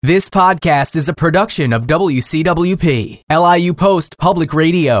This podcast is a production of WCWP, LIU Post Public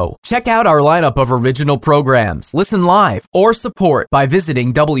Radio. Check out our lineup of original programs, listen live, or support by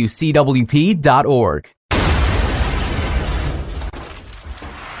visiting WCWP.org.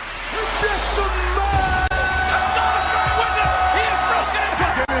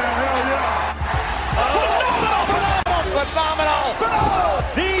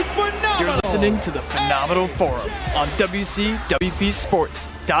 Listening to the Phenomenal Forum on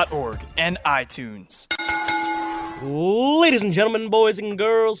WCWPSports.org and iTunes. Ladies and gentlemen, boys and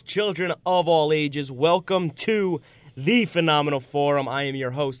girls, children of all ages, welcome to the Phenomenal Forum. I am your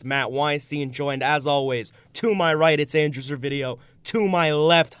host, Matt Weinstein, joined as always, to my right, it's Andrew Servideo, to my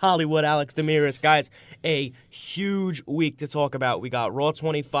left, Hollywood Alex Demiris. Guys, a huge week to talk about. We got Raw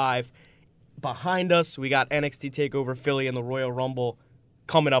 25 behind us. We got NXT TakeOver Philly and the Royal Rumble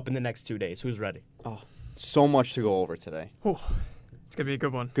coming up in the next 2 days. Who's ready? Oh, so much to go over today. Whew. It's going to be a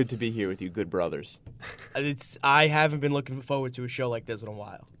good one. Good to be here with you, good brothers. I haven't been looking forward to a show like this in a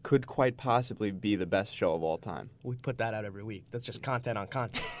while. Could quite possibly be the best show of all time. We put that out every week. That's just content on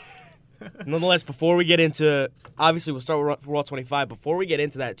content. Nonetheless, before we get into, obviously we'll start with Raw 25. Before we get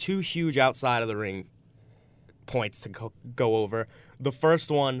into that, two huge outside of the ring points to go over. The first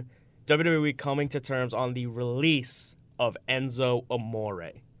one, WWE coming to terms on the release of Enzo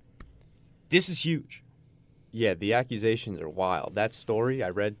Amore. This is huge. Yeah, the accusations are wild. That story, I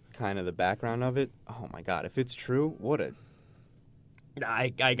read kind of the background of it. Oh my God, if it's true, what a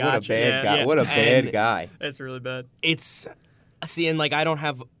bad guy. Yeah. What a bad guy. It's really bad. It's, see, and like I don't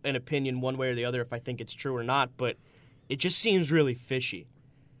have an opinion one way or the other if I think it's true or not, but it just seems really fishy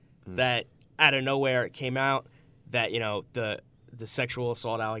that out of nowhere it came out that, you know, the sexual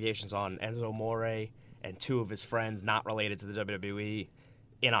assault allegations on Enzo Amore and two of his friends not related to the WWE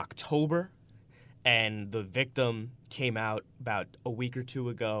in October, and the victim came out about a week or two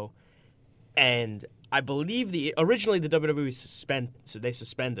ago, and I believe originally the WWE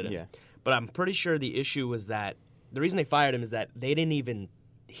suspended him. Yeah. But I'm pretty sure the issue was that the reason they fired him is that he didn't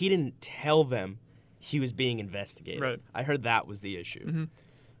tell them he was being investigated. Right. I heard that was the issue. Mm-hmm.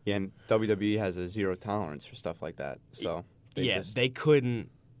 Yeah, and WWE has a zero tolerance for stuff like that. So they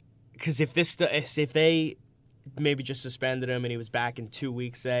couldn't. Because if they maybe just suspended him and he was back in 2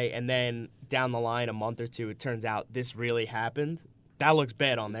 weeks, say, and then down the line a month or two, it turns out this really happened, that looks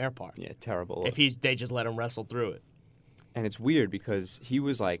bad on their part. Yeah, terrible. If they just let him wrestle through it. And it's weird because he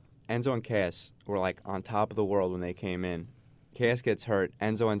was like, Enzo and Cass were like on top of the world when they came in. Cass gets hurt,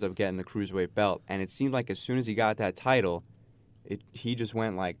 Enzo ends up getting the Cruiserweight belt, and it seemed like as soon as he got that title, he just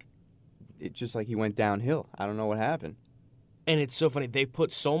went like, he went downhill. I don't know what happened. And it's so funny. They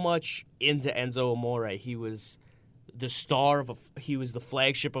put so much into Enzo Amore. He was the star he was the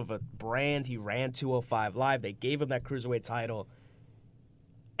flagship of a brand. He ran 205 Live. They gave him that Cruiserweight title.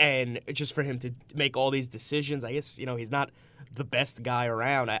 And just for him to make all these decisions, I guess, you know, he's not the best guy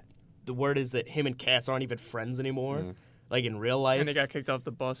around. The word is that him and Cass aren't even friends anymore, like in real life. And he got kicked off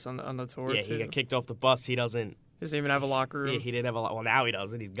the bus on the tour, yeah, too. he got kicked off the bus. He doesn't even have a locker room. Yeah, he didn't have a locker. Well, now he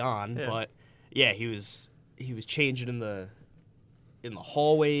doesn't. He's gone. Yeah. But, yeah, he was changing in the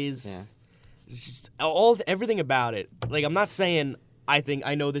hallways. Yeah. It's just everything about it. Like, I'm not saying I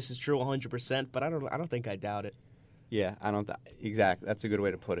know this is true 100%, but I don't think I doubt it. Yeah, exactly. That's a good way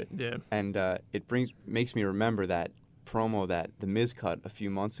to put it. Yeah. And it makes me remember that promo that The Miz cut a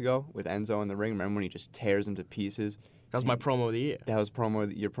few months ago with Enzo in the ring. Remember when he just tears him to pieces? That was my promo of the year. That was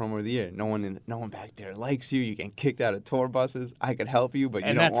your promo of the year. No one back there likes you. You get kicked out of tour buses. I could help you, but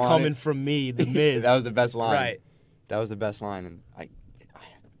you don't want it. And that's coming from me, The Miz. That was the best line. Right. That was the best line, and I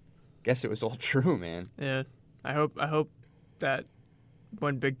guess it was all true, man. Yeah. I hope that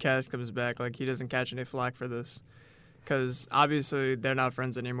when Big Cass comes back, like, he doesn't catch any flack for this. Because obviously they're not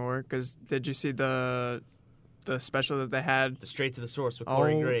friends anymore. Because did you see the special that they had? The Straight to the Source with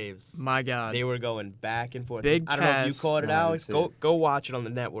Corey Graves. My God. They were going back and forth. Big I don't know if you caught it, Alex. Go watch it on the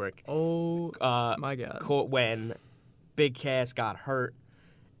network. Oh, my God. When Big Cass got hurt,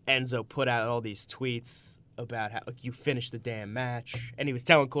 Enzo put out all these tweets about how you finished the damn match. And he was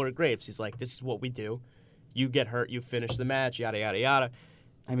telling Corey Graves, he's like, this is what we do. You get hurt, you finish the match, yada, yada, yada.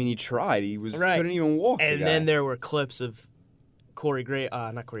 I mean, he tried. He couldn't even walk. And then there were clips of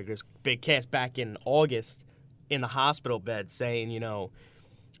Big Cass back in August in the hospital bed saying, you know,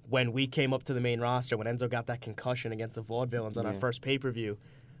 when we came up to the main roster, when Enzo got that concussion against the Vaudevillains on our first pay-per-view,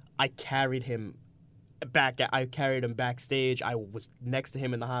 I carried him backstage. I was next to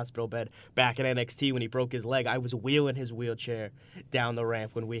him in the hospital bed back at NXT when he broke his leg. I was wheeling his wheelchair down the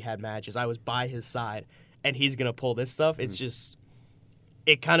ramp when we had matches. I was by his side, and he's going to pull this stuff. It's just,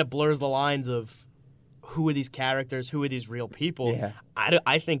 it kind of blurs the lines of who are these characters? Who are these real people? Yeah.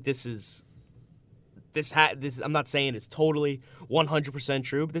 I think this is this. I'm not saying it's totally 100%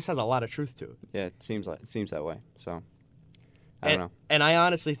 true, but this has a lot of truth to it. Yeah, it seems that way. So I don't know. And I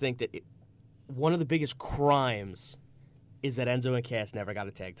honestly think that one of the biggest crimes is that Enzo and Cass never got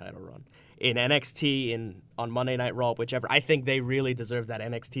a tag title run. In NXT, on Monday Night Raw, whichever, I think they really deserve that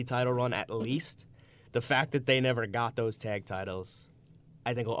NXT title run at least. The fact that they never got those tag titles,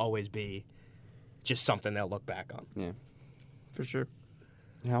 I think will always be just something they'll look back on. Yeah. For sure.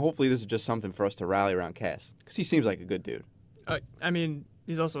 Now, hopefully this is just something for us to rally around Cass, because he seems like a good dude. I mean,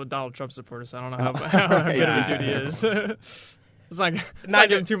 he's also a Donald Trump supporter, so I don't know how good of a dude he is. It's not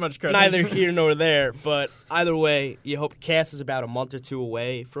giving too much credit. Neither here nor there, but either way, you hope Cass is about a month or two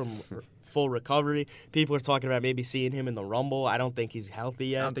away from full recovery. People are talking about maybe seeing him in the Rumble. I don't think he's healthy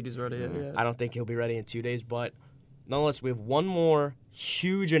yet. I don't think he's ready yet. Yeah. I don't think he'll be ready in 2 days, but nonetheless, we have one more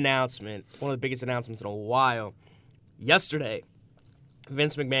huge announcement, one of the biggest announcements in a while. Yesterday,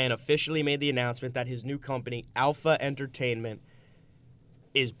 Vince McMahon officially made the announcement that his new company, Alpha Entertainment,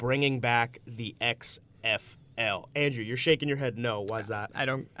 is bringing back the XFL. Andrew, you're shaking your head no. Why's that?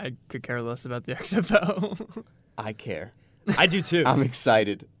 I could care less about the XFL. I care. I do too. I'm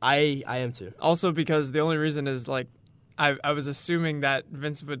excited. I am too. Also because the only reason is I was assuming that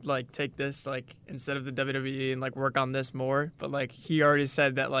Vince would take this instead of the WWE and work on this more, but he already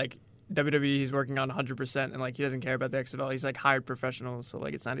said that WWE he's working on 100% and he doesn't care about the XFL. He's hired professionals, so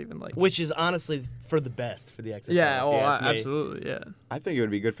it's not even which is honestly for the best for the XFL. Yeah, if you ask me. absolutely, yeah. I think it would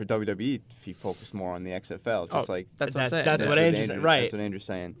be good for WWE if he focused more on the XFL. Just that's what I'm saying. That's what Andrew's saying, right? That's what Andrew's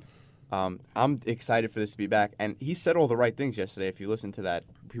saying. I'm excited for this to be back, and he said all the right things yesterday. If you listen to that,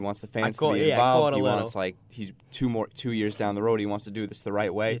 he wants the fans to be involved. He wants he's 2 years down the road. He wants to do this the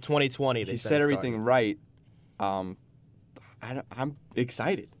right way. 2020. He said everything right. I'm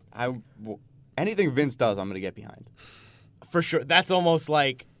excited. Anything Vince does, I'm gonna get behind. For sure. That's almost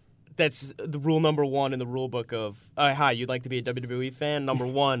that's the rule number one in the rule book of hi, you'd like to be a WWE fan? Number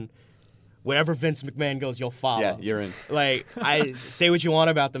one, wherever Vince McMahon goes, you'll follow. Yeah, you're in. I say what you want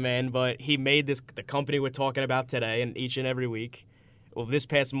about the man, but he made the company we're talking about today and each and every week. Well, this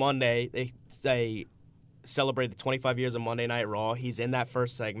past Monday, they celebrated 25 years of Monday Night Raw. He's in that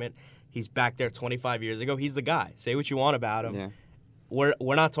first segment. He's back there 25 years ago. He's the guy. Say what you want about him. Yeah.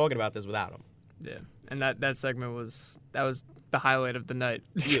 We're not talking about this without him. Yeah, and that segment was the highlight of the night.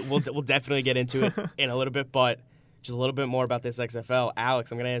 Yeah, we'll definitely get into it in a little bit, but just a little bit more about this XFL.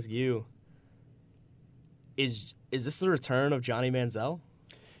 Alex, I'm going to ask you: Is this the return of Johnny Manziel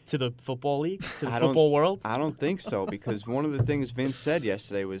to the football league, to the football world? I don't think so, because one of the things Vince said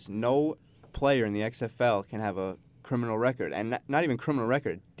yesterday was no player in the XFL can have a criminal record, and not even criminal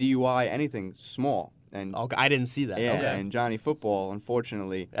record, DUI, anything small. And okay, I didn't see that. Yeah, okay. And Johnny Football,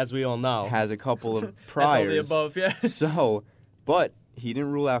 unfortunately, as we all know, has a couple of priors. That's all the above, yeah. So, but he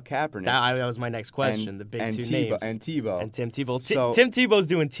didn't rule out Kaepernick. That was my next question. The big two names. And Tebow. And Tim Tebow. So, Tim Tebow's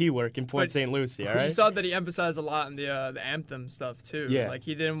doing T work in Port St. Lucie, all right? You saw that he emphasized a lot on the anthem stuff, too. Yeah.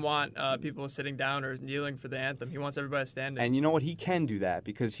 He didn't want people sitting down or kneeling for the anthem. He wants everybody standing. And you know what? He can do that,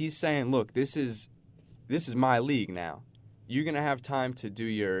 because he's saying, look, this is my league now. You're going to have time to do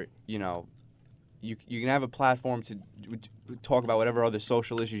your, you can have a platform to talk about whatever other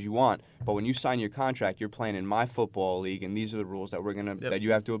social issues you want, but when you sign your contract, you're playing in my football league, and these are the rules that that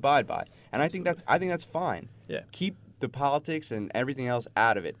you have to abide by. And I think that's fine. Yeah. Keep the politics and everything else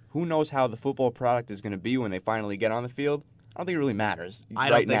out of it. Who knows how the football product is going to be when they finally get on the field? I don't think it really matters. I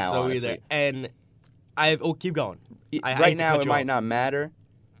don't right think now, so honestly. either. And keep going. Right now, it might not matter.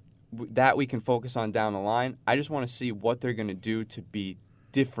 That we can focus on down the line. I just want to see what they're going to do to be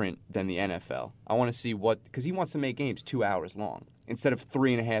different than the NFL. I want to see because he wants to make games 2 hours long instead of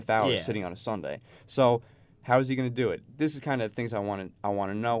 3.5 hours sitting on a Sunday. So how is he going to do it? This is kind of things I want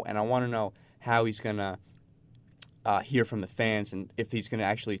to know, and I want to know how he's going to hear from the fans, and if he's going to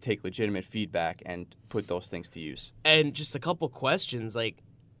actually take legitimate feedback and put those things to use. And just a couple questions,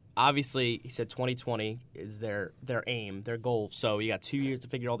 obviously he said 2020 is their aim, their goal. So you got 2 years to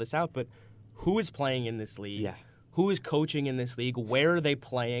figure all this out, but who is playing in this league? Yeah. Who is coaching in this league? Where are they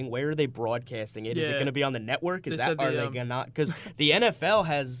playing? Where are they broadcasting it? Is it going to be on the network? Are they going to not? Because the NFL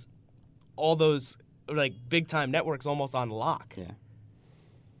has all those big time networks almost on lock. Yeah.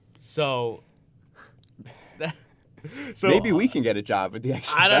 So maybe we can get a job with the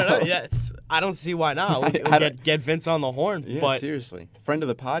XFL. I don't know. Yeah, I don't see why not. We'll get Vince on the horn. Yeah, but seriously, friend of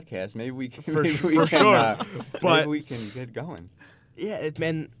the podcast. Maybe we can. For sure. Maybe we can get going. Yeah,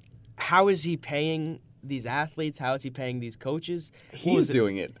 man. How is he paying these athletes? How is he paying these coaches? He's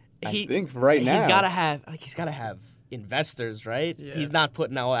doing it. I think right now he's got to have investors, right? Yeah. He's not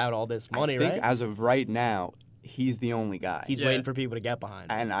putting out all this money, I think right? as of right now, he's the only guy. He's Yeah. waiting for people to get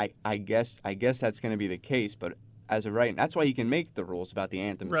behind him. And I guess that's going to be the case, but as of right, that's why he can make the rules about the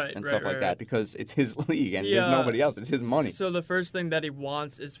anthems Right, and right, stuff right, like that, right. because it's his league and Yeah. there's nobody else. It's his money. So the first thing that he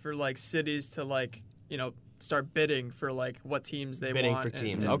wants is for like cities to like start bidding for like what teams they Bidding want for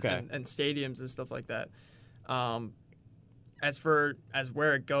teams, and, okay. and stadiums and stuff like that. As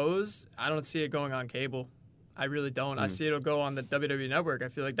where it goes, I don't see it going on cable. I really don't. I see it'll go on the WWE Network. I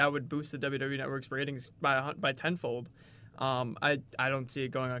feel like that would boost the WWE Network's ratings by tenfold. I don't see it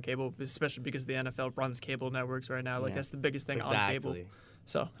going on cable, especially because the NFL runs cable networks right now. Like Yeah. that's the biggest thing on Exactly. cable.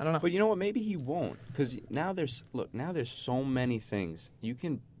 So I don't know. But you know what? Maybe he won't, because now there's so many things. You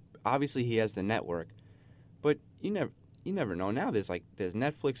can obviously he has the network, but you never know. Now there's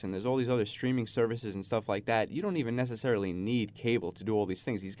Netflix and there's all these other streaming services and stuff like that. You don't even necessarily need cable to do all these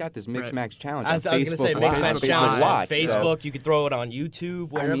things. He's got this Mix Right. Match challenge I on was going to say, Facebook Mix Live, Match Facebook Challenge on Watch, so- Facebook. You could throw it on YouTube,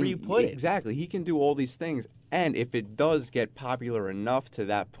 wherever I mean, you put it. Exactly. He can do all these things. And if it does get popular enough to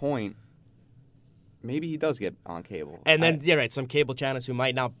that point, maybe he does get on cable. And then, yeah, right, some cable channels who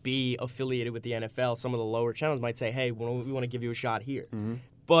might not be affiliated with the NFL, some of the lower channels might say, hey, we want to give you a shot here. Mm-hmm.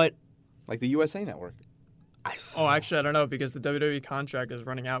 But like the USA Network. Oh, actually, I don't know because the WWE contract is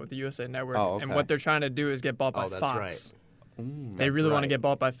running out with the USA Network, Oh, okay. and what they're trying to do is get bought by Oh, that's Fox. right. They really want to right. get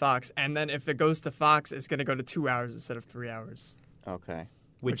bought by Fox, and then if it goes to Fox, it's going to go to 2 hours instead of 3 hours. Okay.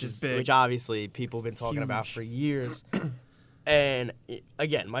 Which is big. Which obviously people have been talking about Huge. for years. And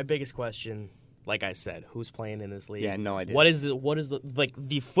again, my biggest question, like I said, who's playing in this league? Yeah, no idea. What is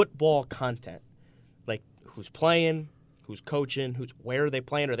the football content? Like who's playing? Who's coaching? Where are they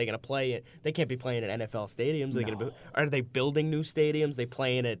playing? Are they going to play it? They can't be playing at NFL stadiums. Are they building new stadiums? They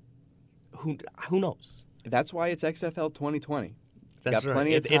playing at who knows? That's why it's XFL 2020. That's got right.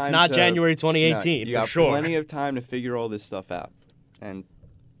 plenty of It's time not to- January No, 2018 you for got sure. plenty of time to figure all this stuff out. And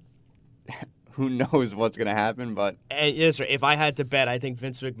who knows what's going to happen, but And yes, sir. If I had to bet, I think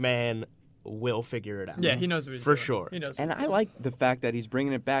Vince McMahon will figure it out. Yeah, he knows what he's For doing. sure. He knows what and he's I doing. like the fact that he's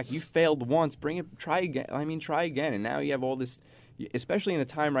bringing it back. You failed once, try again. Try again. And now you have all this, especially in a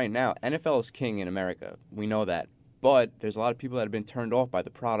time right now. NFL is king in America. We know that. But there's a lot of people that have been turned off by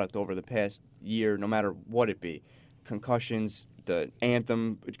the product over the past year, no matter what it be. Concussions, the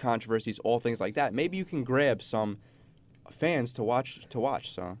anthem controversies, all things like that. Maybe you can grab some fans to watch.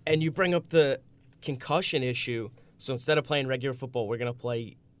 So And you bring up the concussion issue. So instead of playing regular football, we're going to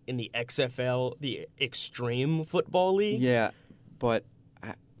play in the XFL, the Extreme Football League. yeah, but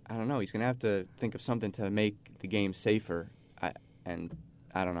I don't know. He's gonna have to think of something to make the game safer. I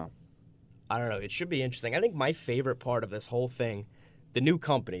don't know. I don't know. It should be interesting. I think my favorite part of this whole thing, the new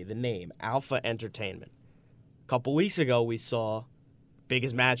company, the name, Alpha Entertainment. A couple weeks ago, we saw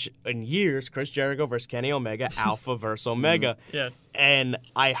biggest match in years, Chris Jericho versus Kenny Omega, Alpha versus Omega. Yeah. And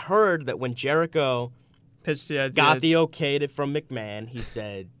I heard that when Jericho Pitched the idea. got the okay from McMahon, he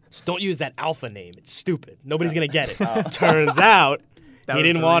said, don't use that Alpha name. It's stupid. Nobody's going to get it. Turns out That he was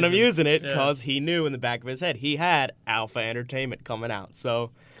didn't the want him reason. using it Yeah. because he knew in the back of his head he had Alpha Entertainment coming out.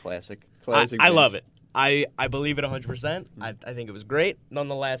 So Classic. I love it. I believe it 100%. I think it was great.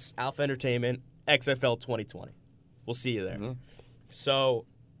 Nonetheless, Alpha Entertainment, XFL 2020. We'll see you there. Yeah. So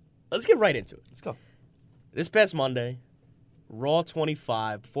let's get right into it. Let's go. This past Monday, Raw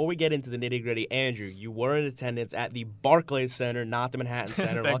 25. Before we get into the nitty gritty, Andrew, you were in attendance at the Barclays Center, not the Manhattan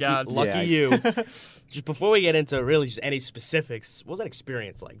Center. Thank God. Lucky Yeah. you. Just before we get into really just any specifics, what was that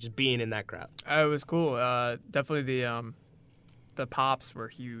experience like? Just being in that crowd. It was cool. Definitely the pops were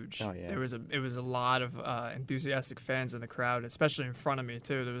huge. Oh, yeah. It was a lot of enthusiastic fans in the crowd, especially in front of me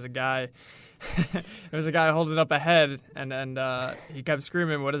too. There was a guy holding up a head, and he kept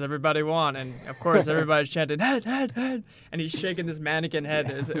screaming, "What does everybody want?" And of course, everybody's chanting "head, head, head," and he's shaking this mannequin head.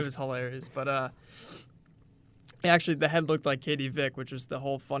 It was hilarious. But actually, the head looked like Katie Vick, which was the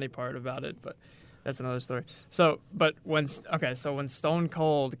whole funny part about it. But that's another story. So when Stone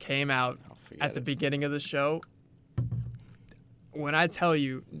Cold came out forget at the it. beginning of the show, when I tell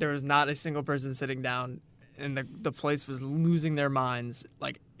you there was not a single person sitting down and the place was losing their minds,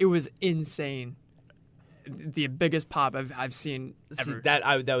 like it was insane. The biggest pop I've seen See, ever.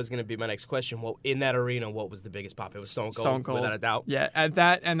 that was going to be my next question. Well, in that arena, what was the biggest pop? It was Stone Cold, Stone Cold, without a doubt. Yeah, at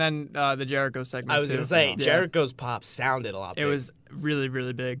that, and then the Jericho segment. I was going to say, yeah. Jericho's pop sounded a lot It bigger. was really,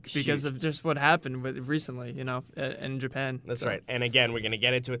 really big because Jeez. of just what happened recently, in Japan. That's So, right. And again, we're going to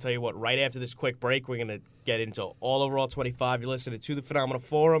get into it. Tell you what, right after this quick break, we're going to get into all of Raw 25. You're listening to The Phenomenal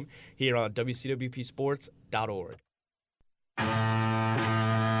Forum here on WCWPsports.org.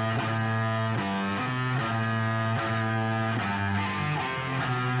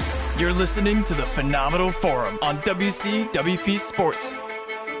 You're listening to the Phenomenal Forum on WCWP Sports.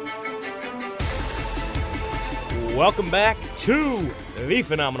 Welcome back to the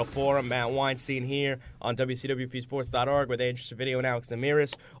Phenomenal Forum. Matt Weinstein here on WCWPSports.org with Andrew Savidio and Alex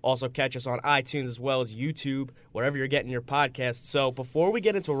Namiris. Also catch us on iTunes as well as YouTube, wherever you're getting your podcasts. So before we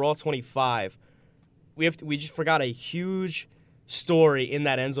get into Raw 25, we just forgot a huge story in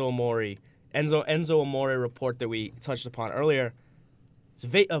that Enzo Amore report that we touched upon earlier.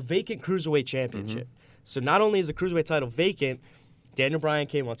 It's a vacant Cruiserweight Championship. So not only is the Cruiserweight title vacant, Daniel Bryan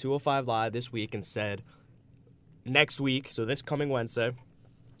came on 205 Live this week and said, next week, so this coming Wednesday,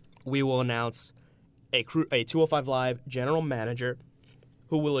 we will announce a 205 Live general manager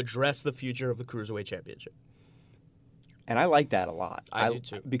who will address the future of the Cruiserweight Championship. And I like that a lot. I do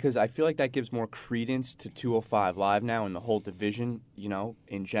too. Because I feel like that gives more credence to 205 Live now and the whole division,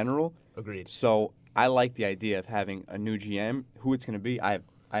 in general. Agreed. So I like the idea of having a new GM. Who it's going to be, I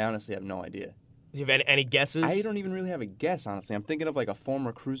honestly have no idea. Do you have any guesses? I don't even really have a guess, honestly. I'm thinking of like a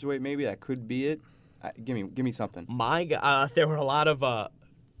former Cruiserweight maybe that could be it. Give me something. There were a lot of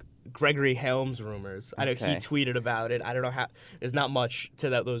Gregory Helms rumors. I know he Okay. tweeted about it. I don't know how. There's not much to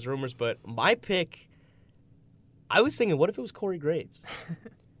those rumors, but my pick. I was thinking, what if it was Corey Graves?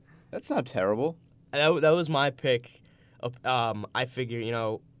 That's not terrible. That was my pick. I figure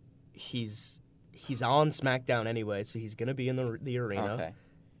he's on SmackDown anyway, so he's gonna be in the arena. Okay.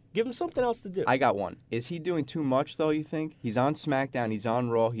 Give him something else to do. I got one. Is he doing too much, though, you think? He's on SmackDown. He's on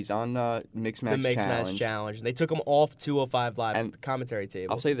Raw. He's on Mixed Match the Mixed Challenge. Match Challenge. And they took him off 205 Live And at the commentary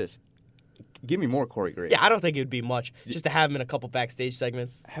table. I'll say this. Give me more Corey Graves. Yeah, I don't think it would be much just to have him in a couple backstage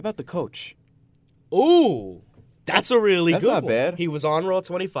segments. How about the coach? Ooh, that's a really That's good not one. bad. He was on Raw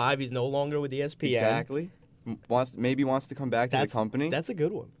 25. He's no longer with ESPN. Exactly. Maybe wants to come back to the company. That's a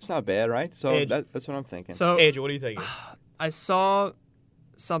good one. It's not bad, right? So Edge. that's what I'm thinking. So Andrew, what are you thinking? I saw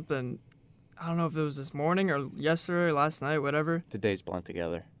something. I don't know if it was this morning or yesterday or last night, whatever. the days blend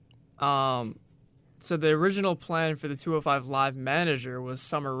together. So the original plan for the 205 Live manager was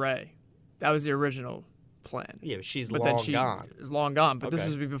Summer Rae. That was the original plan. Yeah, but she's But long then she gone. is long gone. But this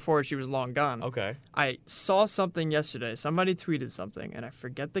Okay. was before she was long gone. Okay. I saw something yesterday. Somebody tweeted something, and I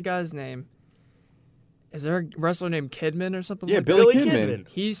forget the guy's name. Is there a wrestler named Kidman or something Yeah, like Billy that? Kidman.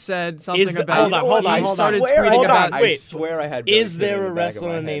 He said something the- about. hold on, he hold on. started Swear- tweeting hold on, about. wait. I swear I had Billy Is there Kidman in a the back of my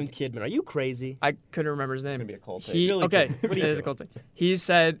wrestler head. named Kidman? Are you crazy? I couldn't remember his name. gonna be a cold take. He, Billy okay, Kidman. What are it you is a doing? cold take. He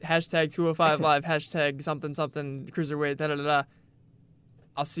said hashtag 205 Live, hashtag something something cruiserweight, da da da da.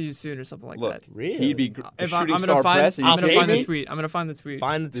 I'll see you soon or something like Look, that. Really? he'd be the If shooting I'm star gonna press. find, Are you I'm gonna take find kidding the me? tweet. I'm gonna find the tweet.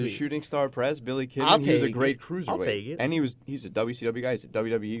 Find the The tweet. shooting star press, Billy I'll Kidman. He was a take great it. cruiserweight. I'll take it. And he's a WCW guy. He's a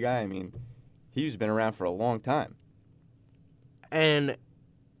WWE guy. I mean, he's been around for a long time. And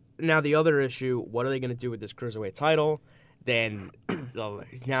now the other issue, what are they going to do with this Cruiserweight title? Then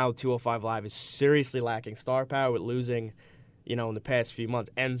now 205 Live is seriously lacking star power with losing, in the past few months,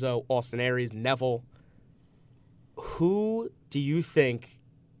 Enzo, Austin Aries, Neville. Who do you think,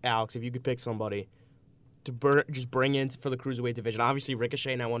 Alex, if you could pick somebody to just bring in for the Cruiserweight division? Obviously,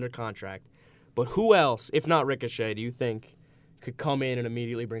 Ricochet now under contract. But who else, if not Ricochet, do you think could come in and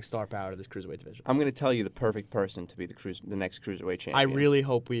immediately bring star power to this Cruiserweight division? I'm going to tell you the perfect person to be the next Cruiserweight champion. I really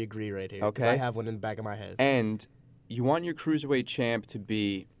hope we agree right here. 'Cause Okay. I have one in the back of my head. And you want your Cruiserweight champ to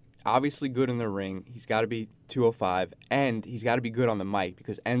be obviously good in the ring. He's got to be 205, and he's got to be good on the mic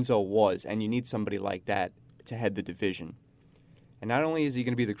because Enzo was, and you need somebody like that to head the division. And not only is he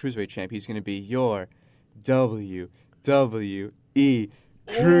going to be the Cruiserweight champ, he's going to be your WWE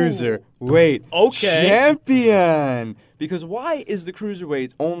Cruiserweight Okay. champion. Because why is the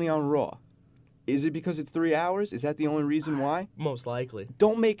Cruiserweight only on Raw? Is it because it's 3 hours? Is that the only reason why? Most likely.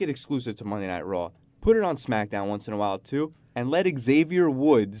 Don't make it exclusive to Monday Night Raw. Put it on SmackDown once in a while, too, and let Xavier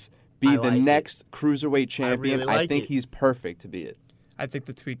Woods be I the like it. next Cruiserweight champion. really like think it. he's perfect to be it. I think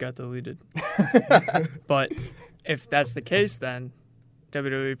the tweet got deleted. But if that's the case, then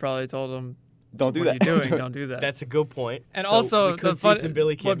WWE probably told him, Don't do "What are that. you doing? Don't do that." That's a good point. And So also, we could the see fun, some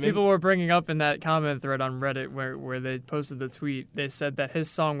Billy what Kidman. people were bringing up in that comment thread on Reddit, where they posted the tweet, they said that his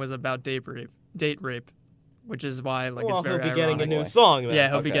song was about date rape, which is why well, it's very he'll be getting a ironic. new song then. Yeah,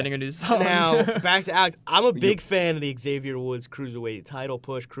 he'll be Okay. getting a new song. Now, back to Alex. I'm a big fan of the Xavier Woods Cruiserweight title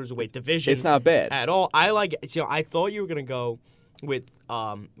push, Cruiserweight division. It's not bad. At all. I like it. I thought you were going to go with,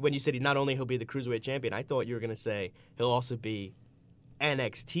 when you said not only he'll be the Cruiserweight champion, I thought you were going to say he'll also be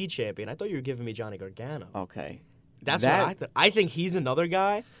NXT champion. I thought you were giving me Johnny Gargano. Okay. That's that- what I thought. I think he's another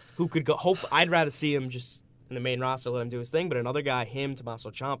guy who could go. I'd rather see him just in the main roster, let him do his thing. But another guy, him, Tommaso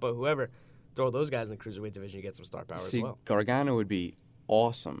Ciampa, whoever, throw those guys in the Cruiserweight division, you get some star power See, as well. Gargano would be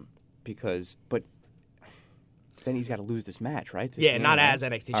awesome but then he's got to lose this match, right? Yeah, not as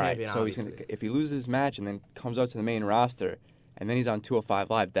NXT All right, champion, so obviously. if he loses this match and then comes up to the main roster, and then he's on 205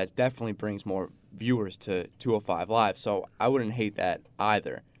 Live, that definitely brings more viewers to 205 Live. So I wouldn't hate that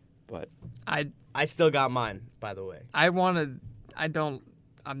either. But I still got mine, by the way. I'm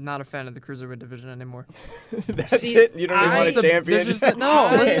not a fan of the cruiserweight division anymore. that's it. You don't even want a champion. No,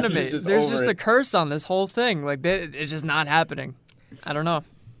 listen to me. Just There's over just it. a curse on this whole thing. Like it's just not happening. I don't know.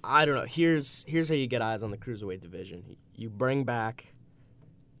 I don't know. Here's how you get eyes on the cruiserweight division. You bring back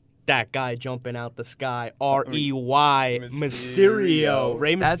that guy jumping out the sky, R.E.Y. Mysterio.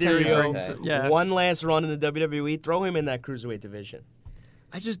 Rey That's how you bring Mysterio. yeah. One last run in the WWE. Throw him in that cruiserweight division.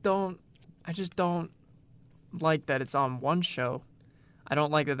 I just don't like that it's on one show. I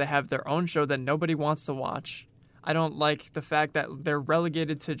don't like that they have their own show that nobody wants to watch. I don't like the fact that they're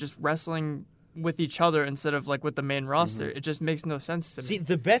relegated to just wrestling with each other instead of like with the main roster. It just makes no sense to me. See,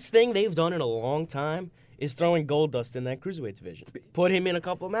 the best thing they've done in a long time is throwing Goldust in that cruiserweight division. Put him in a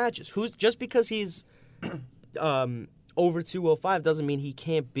couple of matches. Just because he's over 205 doesn't mean he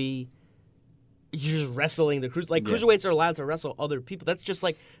can't be just wrestling the cruise. Like cruiserweights are allowed to wrestle other people. That's just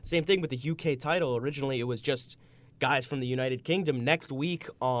like same thing with the UK title. Originally, it was just guys from the United Kingdom. Next week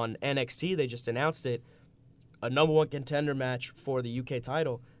on NXT, they just announced it. A number one contender match for the UK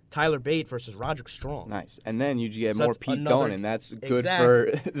title. Tyler Bate versus Roderick Strong. Nice. And then you get So more that's Pete another- Dunne, and that's good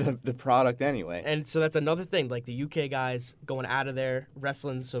Exactly. for the product anyway. And so that's another thing. Like the UK guys going out of there,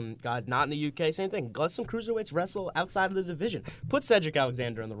 wrestling some guys not in the UK. Same thing. Let some cruiserweights wrestle outside of the division. Put Cedric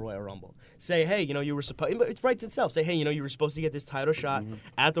Alexander in the Royal Rumble. Say, hey, you were supposed. It writes itself. Say, hey, you were supposed to get this title shot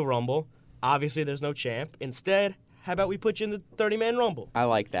at the Rumble. Obviously, there's no champ. Instead, how about we put you in the 30-man Rumble? I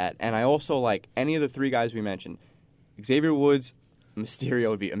like that. And I also like any of the three guys we mentioned. Xavier Woods, Mysterio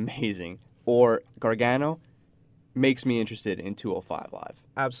would be amazing. Or Gargano makes me interested in 205 Live.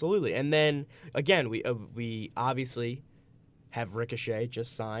 Absolutely. And then again, we obviously have Ricochet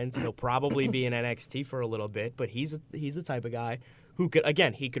just signed. He'll probably be in NXT for a little bit, but he's the type of guy who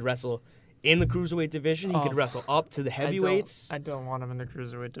could wrestle in the cruiserweight division. He could wrestle up to the heavyweights. I don't want him in the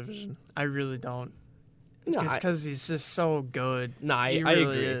cruiserweight division. I really don't. No, Just because he's just so good. No, I he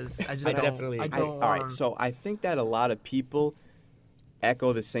really agree. is. I just I don't, definitely I agree. don't All want right, him. so I think that a lot of people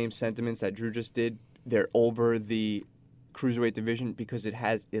echo the same sentiments that Drew just did. They're over the cruiserweight division because it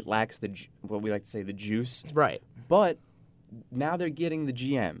lacks what we like to say, the juice. Right. But now they're getting the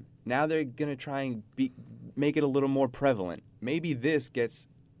GM. Now they're gonna try and make it a little more prevalent. Maybe this gets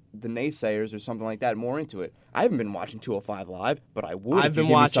the naysayers or something like that more into it. I haven't been watching 205 Live, but I would. I've if you been give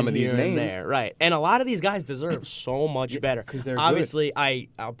me watching some of these here and names. there, right? And a lot of these guys deserve so much better 'cause they're obviously.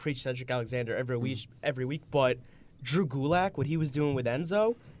 I'll preach Cedric Alexander every week, but Drew Gulak, what he was doing with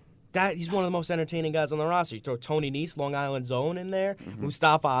Enzo, he's one of the most entertaining guys on the roster. You throw Tony Nese, Long Island Zone in there,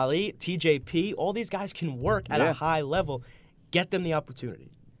 Mustafa Ali, TJP. All these guys can work at a high level. Get them the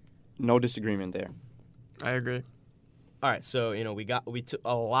opportunity. No disagreement there. I agree. All right, so we took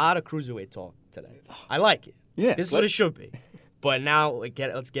a lot of cruiserweight talk today. I like it. Yeah, This is what it should be. But now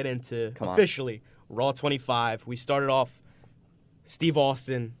let's get into Come on. officially Raw 25. We started off Steve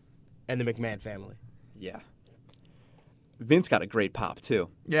Austin and the McMahon family. Yeah. Vince got a great pop too.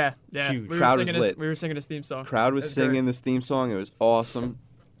 Yeah. Huge. Crowd was lit. We were singing his theme song. Crowd was That's great. singing this theme song. It was awesome.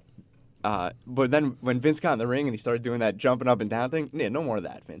 But then when Vince got in the ring and he started doing that jumping up and down thing, no more of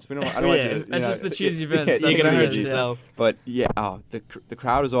that, Vince. I don't want you to, That's just the cheesy Vince. Yeah, That's You're what gonna it hurt is, yourself. But yeah, the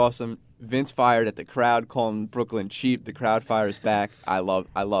crowd is awesome. Vince fired at the crowd, calling Brooklyn cheap. The crowd fires back. I love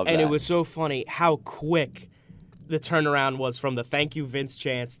that. And it was so funny how quick the turnaround was from the thank you Vince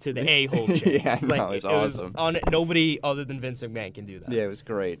chants to the a-hole chants. Yeah, no, it's awesome. Nobody other than Vince McMahon can do that. Yeah, it was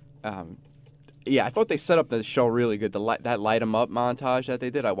great. Yeah, I thought they set up the show really good. That light 'em up montage that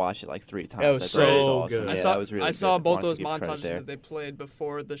they did, I watched it like 3 times. That was I thought it was so awesome. good. Yeah, I saw, that was really I saw good. both Wanted to those give credit montages there. that they played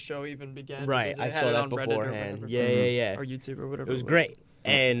before the show even began. Right, because they I had saw it that on Reddit or beforehand. whatever. Yeah. Or YouTube or whatever. It was great.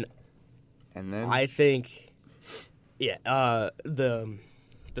 And And then I think, the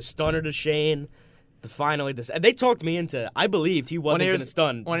stunner to Shane, finally this, and they talked me into. I believed he wasn't going to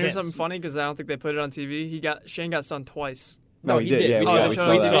stun. Want to hear Vince. something funny? Because I don't think they put it on TV. Shane got stunned twice. no, he did. Yeah, We we saw saw, it. we Oh,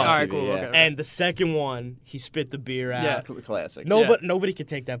 saw we that saw it. on All right, TV, cool, yeah. okay. And the second one, he spit the beer out. Yeah. Classic. Nobody could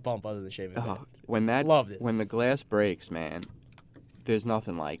take that bump other than Shane McMahon. Oh, when Loved it. when the glass breaks, man, there's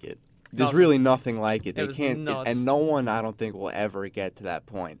nothing like it. There's Nothing. really nothing like it. They was can't, nuts. and no one I don't think will ever get to that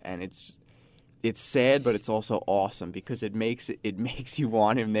point. And it's sad, but it's also awesome because it makes you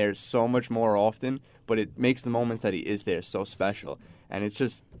want him there so much more often. But it makes the moments that he is there so special. And it's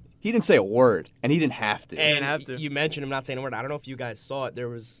just he didn't say a word, and he didn't have to. And have to. you mentioned him not saying a word. I don't know if you guys saw it. There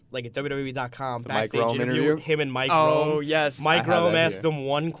was like a WWE.com The Mike backstage Rome interview interview? with him and Mike Oh, Rome. yes. Mike I have Rome that asked here. him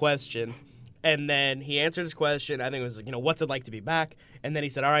one question, And then he answered his question. I think it was, what's it like to be back? And then he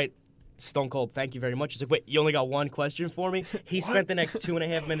said, all right, Stone Cold, thank you very much. He's like, wait, you only got one question for me? He spent the next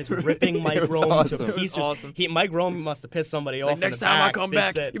 2.5 minutes ripping Mike Rome awesome. to It was pieces. awesome. Mike Rome must have pissed somebody off. Like, next time I come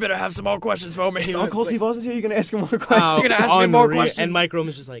back, you better have some more questions for me. Stone Cold Steve Austin's here. You're gonna ask him more questions. You're gonna ask me more questions. And Mike Rome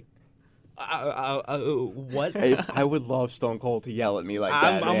is just like, what? Hey, I would love Stone Cold to yell at me like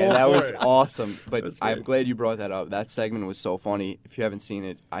I'm that, all man. That for was it. awesome. But was I'm great. glad you brought that up. That segment was so funny. If you haven't seen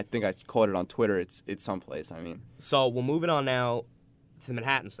it, I think I caught it on Twitter. It's someplace. I mean, So we're moving on now to the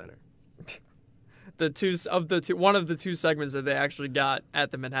Manhattan Center. One of the two segments that they actually got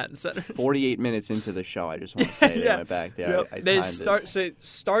at the Manhattan Center. 48 minutes into the show, I just want to say they Yeah. went back there. I They timed it.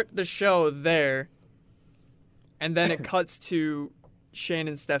 start the show there, and then it cuts to Shane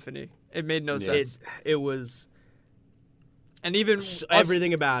and Stephanie. It made no sense. It was And even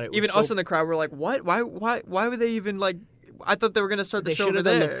everything about it. Was even so, us in the crowd were like, "What? Why would they even like?" I thought they were gonna start the they show should over have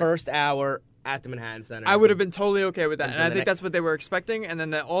done there. the first hour at the Manhattan Center. I would have been totally okay with that, And and I then think that's what they were expecting. And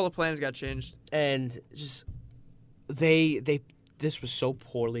then all the plans got changed. And just they this was so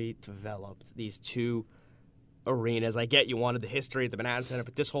poorly developed. These two arenas. I get you wanted the history at the Manhattan Center,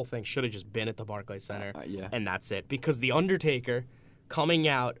 but this whole thing should have just been at the Barclays Center. Yeah. And that's it. Because the Undertaker coming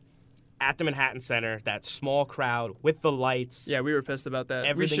out at the Manhattan Center, that small crowd with the lights. Yeah, we were pissed about that.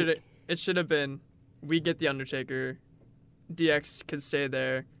 Everything- It should have been. We get the Undertaker. DX could stay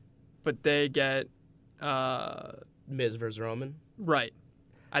there, but they get Miz versus Roman. right.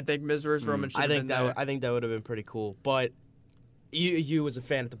 I think Miz versus Roman should I have think been that there. I think that would have been pretty cool. But you as a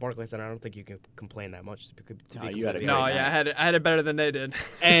fan at the Barclays Center, I don't think you can complain that much. To be No, you had a completely No, honest. yeah, I had it better than they did.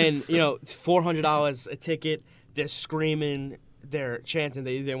 And $400 a ticket. They're screaming. They're chanting.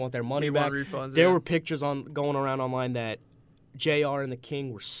 They want their money They back. want refunds, There yeah. were pictures going around online that JR and the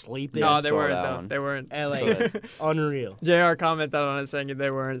King were sleeping. Yeah, I No, they saw weren't that though. one. They weren't. LA, So unreal. JR commented on it saying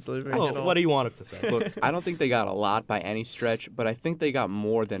they weren't sleeping. Oh, what do you want him to say? Look, I don't think they got a lot by any stretch, but I think they got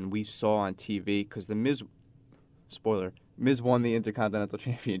more than we saw on TV because the Miz, spoiler, Miz won the Intercontinental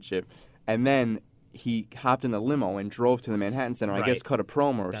Championship, and then he hopped in the limo and drove to the Manhattan Center. I Right. guess cut a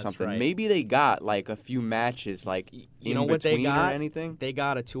promo or That's something. right. Maybe they got like a few matches like You in know what they between got? or anything. They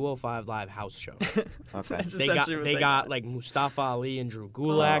got a 205 Live house show. Okay. That's They got essentially what they got like Mustafa Ali and Drew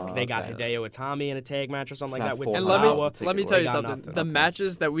Gulak. Oh, they got okay. Hideo Itami in a tag match or something It's like not that with full And time. Tozawa. I'll take let me it tell away. you They got something. nothing. The Okay.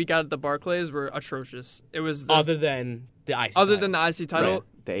 matches that we got at the Barclays were atrocious. It was Other than the IC other title. than the IC title, Right.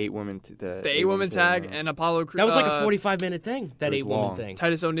 The eight women, the 8-woman tag, and Apollo Crews. That was like a 45-minute thing. That it was 8-woman long. thing.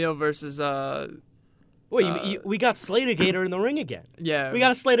 Titus O'Neil versus Wait, we got Slater Gator in the ring again. yeah. We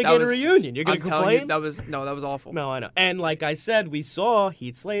got a Slater that Gator was- reunion. You're gonna I'm telling complain? you, that was awful. No, I know. And like I said, we saw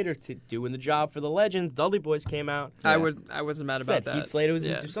Heath Slater doing the job for the Legends. Dudley Boys came out. I wasn't mad about Said that. Heath Slater was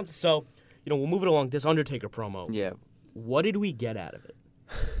yeah. gonna do something. So, we'll move it along. This Undertaker promo. Yeah. What did we get out of it?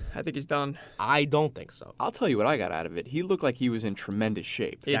 I think he's done. I don't think so. I'll tell you what I got out of it. He looked like he was in tremendous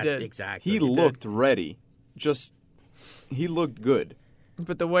shape. He did. Exactly. He looked ready. He looked good.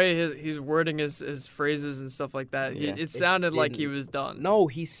 But the way he's wording his phrases and stuff like that, Yeah. it sounded like he didn't- was done. No,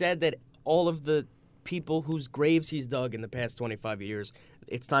 he said that all of the people whose graves he's dug in the past 25 years,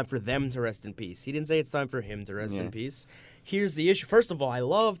 it's time for them to rest in peace. He didn't say it's time for him to rest Yeah. in peace. Here's the issue. First of all, I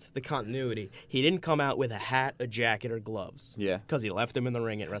loved the continuity. He didn't come out with a hat, a jacket, or gloves. Yeah. Because he left him in the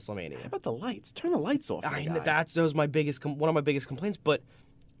ring at WrestleMania. How about the lights? Turn the lights off. I my know guy. that was my biggest one of my biggest complaints. But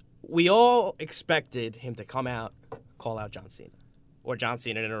we all expected him to come out, call out John Cena, or John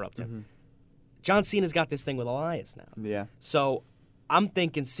Cena to interrupt him. John Cena's got this thing with Elias now. Yeah. So I'm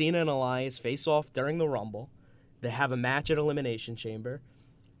thinking Cena and Elias face off during the Rumble. They have a match at Elimination Chamber.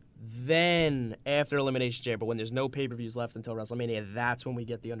 Then, after Elimination Chamber, when there's no pay-per-views left until WrestleMania, that's when we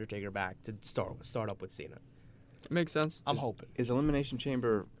get The Undertaker back to start up with Cena. Makes sense. I'm hoping. Is Elimination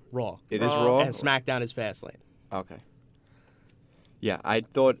Chamber? Raw. It is Raw. Raw. And SmackDown is Fastlane. Okay. Yeah, I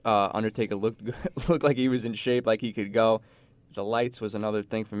thought Undertaker looked good, looked like he was in shape, like he could go. The lights was another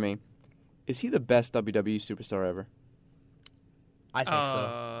thing for me. Is he the best WWE superstar ever? I think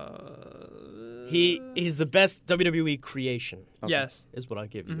so. He is the best WWE creation, Yes, is what I'll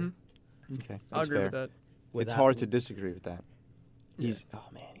give you. Okay, I'll that's agree fair. with that. It's Without- hard to disagree with that. He's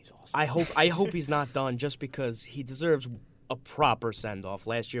he's awesome. I hope he's not done just because he deserves a proper send-off.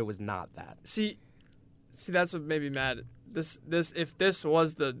 Last year was not that. See, that's what made me mad. This if this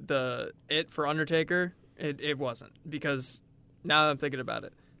was the it for Undertaker, it wasn't, because now that I'm thinking about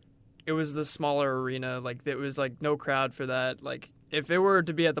it, it was the smaller arena. Like, there was like no crowd for that. Like, if it were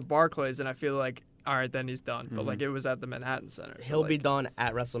to be at the Barclays, then I feel like, all right, then he's done. But like, it was at the Manhattan Center. So, He'll be like, done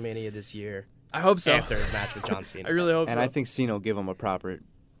at WrestleMania this year I hope so. after his match with John Cena. I really hope and so. I think Cena will give him a proper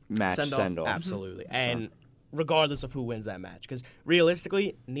match Send-off. send off. Absolutely. And regardless of who wins that match. Because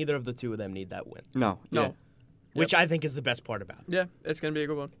realistically, neither of the two of them need that win, No. No. Yeah. which I think is the best part about it. Yeah, it's gonna be a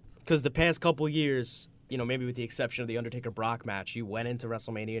good one. Because the past couple years, maybe with the exception of the Undertaker-Brock match, you went into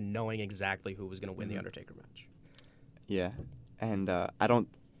WrestleMania knowing exactly who was going to win the Undertaker match. Yeah. And I don't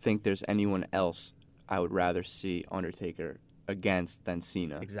think there's anyone else I would rather see Undertaker against than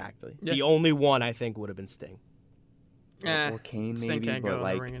Cena. Exactly. Yeah. The only one I think would have been Sting. Or Kane Sting maybe, can't go but in the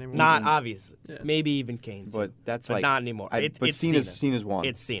like ring anymore. Not obvious. Yeah. Maybe even Kane. Too. but that's but like not anymore. but It's Cena's won.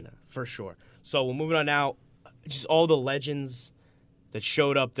 It's Cena, for sure. So we're moving on now. Just all the legends that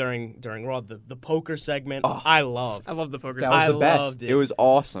showed up during Raw. The poker segment, I loved. I love the poker. that style. was the best. loved it. It was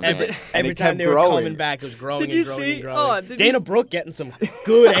awesome. Every, man. every and it time kept they were growing. coming back, it was growing Did and you growing see- and growing. oh, did you Dana s- Brooke getting some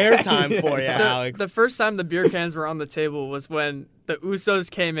good airtime for you, Alex. The first time the beer cans were on the table was when the Usos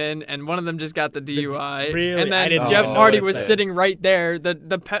came in and one of them just got the DUI. really? And I then didn't Jeff even Hardy notice was that. sitting right there,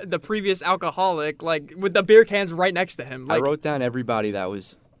 the previous alcoholic, like with the beer cans right next to him. I Like, wrote down everybody that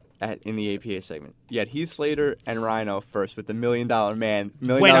was in the APA segment. You had Heath Slater and Rhino first with the $1 Million Man. $1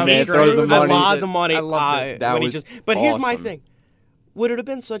 Million When Man he throws the threw money. a lot of the money. I loved it. That when he was But here's my awesome. thing. Would it have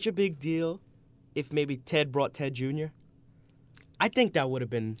been such a big deal if maybe Ted brought Ted Jr.? I think that would have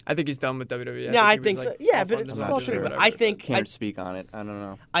been. I think he's done with WWE. Yeah, I he was, think like, so. Yeah, off but on it's his not own closer. sure. or But whatever, I think Can't speak on it. I don't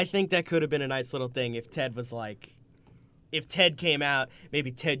know. I think that could have been a nice little thing if Ted was like, if Ted came out,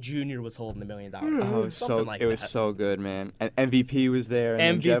 maybe Ted Jr. was holding the $1 million. Oh, it was Something so like it was that. so good, man. And MVP was there, and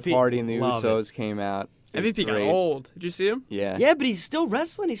then Jeff MVP, Hardy and the love Usos came out. It was MVP got great. old. Did you see him? Yeah. Yeah, but he's still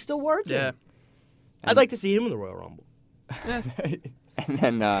wrestling. He's still working. Yeah. I'd like to see him in the Royal Rumble. And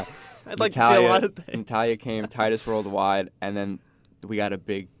then I'd like to see a lot of things. Natalia came, Titus Worldwide, and then we got a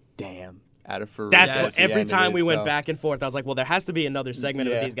big damn out of Farouk. That's Yes. what, at the every end of time it, we went so- back and forth, I was like, well, there has to be another segment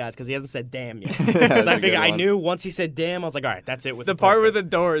Yeah. with these guys because he hasn't said damn yet. That's Because I a good figured I one. knew once he said damn, I was like, all right, that's it with The the part poker. with the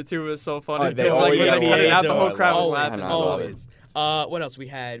door too was so funny. Oh, they Because, like always when got they cut it one. out, the Oh, whole I crowd was love it. laughing. I It know, was I love awesome. What else? We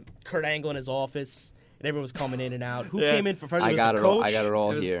had Kurt Angle in his office, and everyone was coming in and out. Who Yeah. came in for first? I It was got the it all. coach. I got it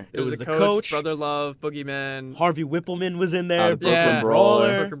all It was, here. It was, was the the coach, coach. Brother Love, Boogeyman, Harvey Whippleman was in there. the Brooklyn yeah,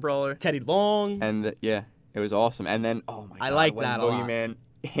 Brawler. Brooklyn Brawler. Teddy Long. And yeah, it was awesome. And then oh my god, I like when that a lot. Boogeyman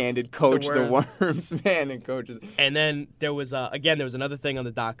handed Coach the worms, man, and Coach. And then there was another thing on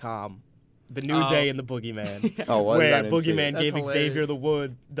the .com, the New Oh. Day and the Boogeyman, Oh, what? I where didn't see it. Boogeyman That's gave Xavier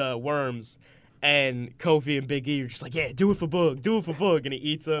hilarious. the worms, and Kofi and Big E are just like, yeah, do it for Boog, and he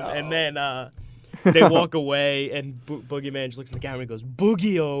eats them, and then they walk away, and Boogeyman just looks at the camera and goes,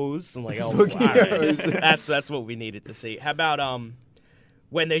 Boogios. I'm like, oh, all right. That's what we needed to see. How about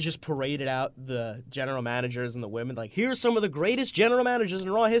when they just paraded out the general managers and the women, like, here's some of the greatest general managers in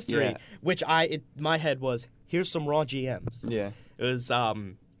Raw history, Yeah. which my head was, here's some Raw GMs. Yeah, It was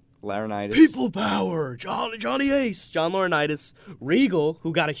Laurinaitis. People Power, Johnny Ace, John Laurinaitis, Regal,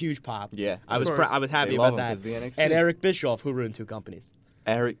 who got a huge pop. Yeah, I was of course. I was happy They about love him that. 'cause of the NXT. And Eric Bischoff, who ruined 2 companies.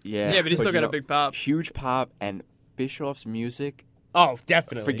 Eric. Yeah, Yeah, but he still you got a know, big pop. Huge pop, and Bischoff's music. Oh,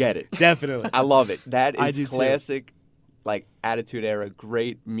 definitely. Forget it. Definitely. I love it. That I is do too. classic, like Attitude Era.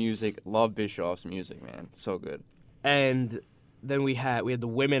 Great music. Love Bischoff's music, man. So good. And then we had the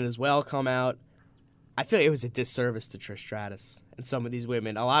women as well come out. I feel like it was a disservice to Trish Stratus and some of these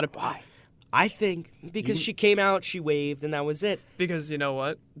women. A lot of Why? I think because she came out, she waved, and that was it. Because you know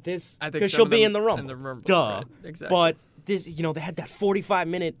what? This I think because some she'll of be them in the Rumble. in the Rumble, Duh. right, exactly. But this, they had that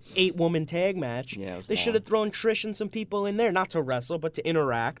 45-minute 8-woman tag match. Yeah, it was they should have thrown Trish and some people in there, not to wrestle, but to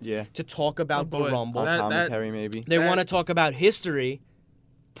interact. Yeah. To talk about Oh, boy. the Rumble. On That- commentary, maybe. They that- want to talk about history.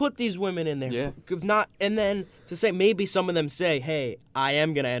 Put these women in there. Yeah. If not, and then to say maybe some of them say, "Hey, I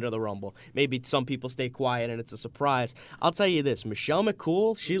am gonna enter the Rumble." Maybe some people stay quiet and it's a surprise. I'll tell you this: Michelle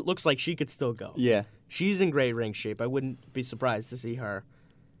McCool, she looks like she could still go. Yeah. She's in great ring shape. I wouldn't be surprised to see her.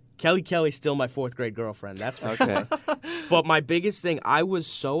 Kelly's still my 4th grade girlfriend. That's for sure. Okay. But my biggest thing, I was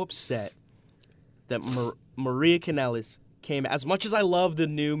so upset that Maria Kanellis came. As much as I love the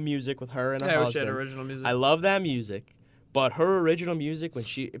new music with her and her Yeah, she husband, had original music. I love that music. But her original music when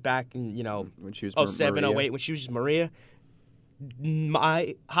she back in When she was 07, Maria. 08, when she was just Maria,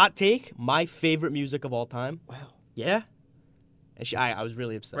 my hot take, my favorite music of all time. Wow. Yeah, and I was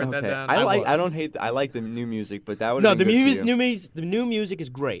really upset. Write that Okay. down. I was. don't hate. I like the new music, but that would No, have the been good music, for you. the new music is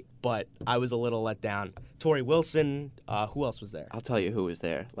great, but I was a little let down. Tori Wilson, who else was there? I'll tell you who was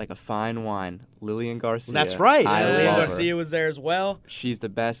there. Like a fine wine, Lillian Garcia. That's right. I Lillian love her. Garcia was there as well. She's the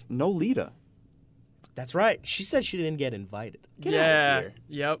best. No Lita. That's right. She said she didn't get invited, Get outta yeah. here.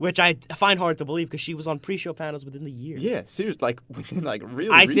 Yep. which I find hard to believe because she was on pre-show panels within the year. Yeah, seriously, like within like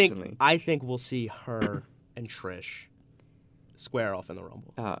really recently. I think we'll see her and Trish square off in the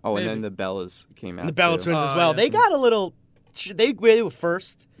Rumble. And then Maybe. the Bellas came out. And the Bella too. Twins as Oh, well. yeah. They got a little. They were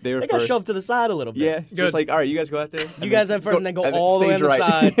first. They were got first. shoved to the side a little bit. Yeah, Good. just like, all right, you guys go out there. You guys have first and then go all the way on stage the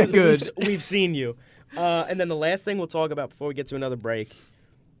right. side. Good. We've seen you. And then the last thing we'll talk about before we get to another break,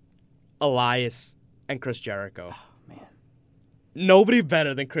 Elias and Chris Jericho. Oh, man. Nobody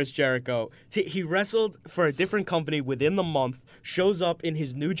better than Chris Jericho. He wrestled for a different company within the month, shows up in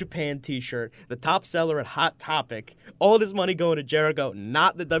his New Japan t-shirt, the top seller at Hot Topic, all this money going to Jericho,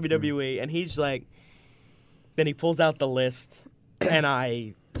 not the WWE, and he's like, then he pulls out the list, and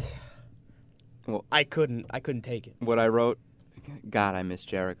I couldn't take it. What I wrote, God, I miss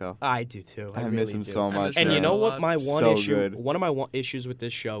Jericho. I do too. I miss really him do. so much. And man. you know A what? lot. My one So issue, good. one of my issues with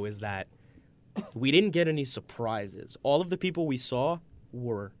this show is that we didn't get any surprises. All of the people we saw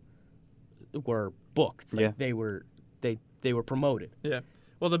were booked. Like, Yeah. they were promoted. Yeah.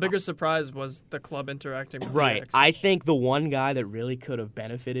 Well, the bigger surprise was the club interacting with Right. DX. I think the one guy that really could have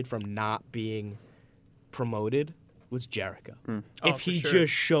benefited from not being promoted was Jericho. Oh, If for he sure.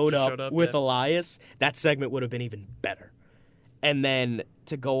 just showed up with yeah. Elias, that segment would have been even better. And then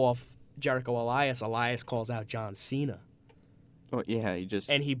to go off Jericho Elias calls out John Cena. Oh, yeah, he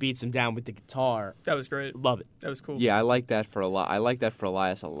just. And he beats him down with the guitar. That was great. Love it. That was cool. Yeah, I like that for a lot. I like that for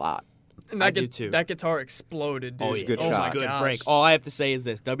Elias a lot. And I that do too. That guitar exploded, dude. Oh, a good oh shot. my Good gosh. break. All I have to say is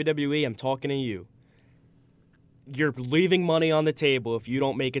this. WWE, I'm talking to you. You're leaving money on the table if you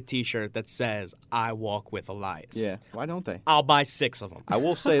don't make a T-shirt that says, I walk with Elias. Yeah, why don't they? I'll buy 6 of them. I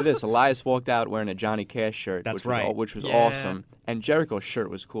will say this: Elias walked out wearing a Johnny Cash shirt, That's which right. which was Yeah. awesome. And Jericho's shirt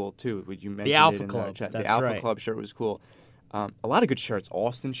was cool too. You mentioned Alpha it in Club, chat. that's The Alpha right. Club shirt was cool. A lot of good shirts.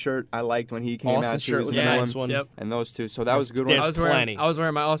 Austin's shirt I liked when he came Austin's out. too. shirt It was a a new nice one. Yep. And those two. So that was a good there's one. I was wearing plenty. I was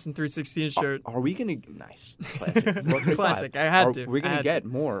wearing my Austin 316 shirt. Are we gonna nice classic? 425. Classic. I had Are to. we I gonna had get to.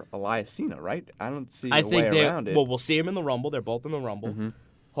 more Elias Cena, right? I don't see I a think way around it. Well, we'll see him in the Rumble. They're both in the Rumble.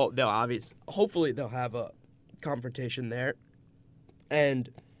 Hopefully they'll have a confrontation there. And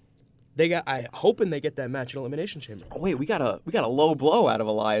I hoping they get that match in Elimination Chamber. Oh, wait, we got a low blow out of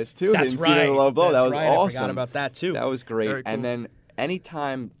Elias too. That's Didn't see the right. low blow. That's that was right. awesome. I forgot about that too. That was great. Very And cool. then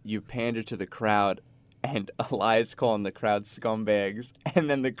anytime you pander to the crowd and Elias calling the crowd scumbags, and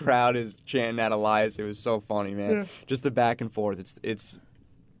then the crowd is chanting at Elias, it was so funny, man. Yeah. Just the back and forth. It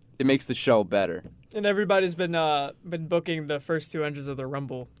makes the show better. And everybody's been booking the first 2 entries of the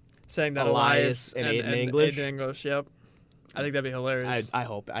Rumble, saying that Elias Elias and Aiden English? Aiden English, yep. I think that'd be hilarious. I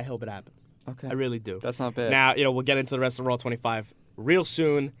hope it happens. Okay. I really do. That's not bad. Now, we'll get into the rest of Raw 25 real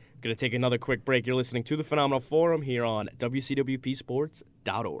soon. Going to take another quick break. You're listening to the Phenomenal Forum here on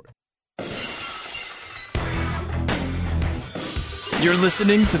WCWPSports.org. You're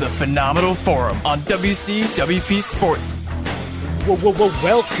listening to the Phenomenal Forum on WCWP Sports. Whoa.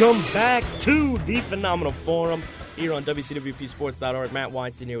 Welcome back to the Phenomenal Forum here on WCWPSports.org. Matt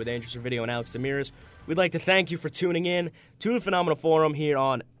Weinstein here with Andrew Servideo and Alex Demiris. We'd like to thank you for tuning in to the Phenomenal Forum here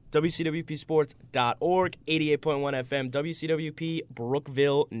on WCWPSports.org, 88.1 FM, WCWP,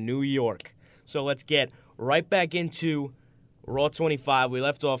 Brookville, New York. So let's get right back into Raw 25. We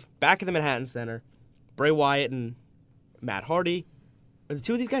left off back at the Manhattan Center. Bray Wyatt and Matt Hardy. Are the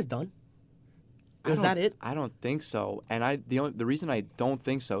two of these guys done? Is that it? I don't think so. And the reason I don't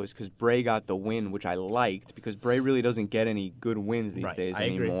think so is because Bray got the win, which I liked, because Bray really doesn't get any good wins these Right, days I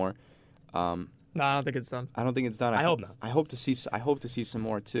agree. anymore. no, I don't think it's done. I don't think it's done. I hope not. I hope to see some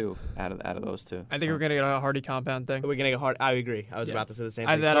more too out of those two. I think we're gonna get a Hardy compound thing. We're getting a hard. I agree. I was Yeah. about to say the same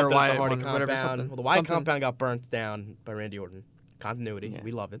Either thing. that or Something with the Wyatt Hardy one, whatever, compound. something. Well, the Wyatt Something. compound got burnt down by Randy Orton. Continuity. Yeah.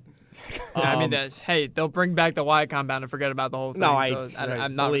 We love it. I mean, Um, hey, they'll bring back the Wyatt compound and forget about the whole thing. No,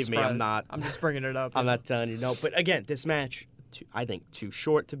 I'm not believe me, I'm surprised. not. I'm just bringing it up. I'm not telling you no. But again, this match, I think, too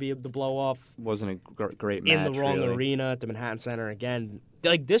short to be able to blow off Wasn't a great match. in the wrong really. arena at the Manhattan Center. Again,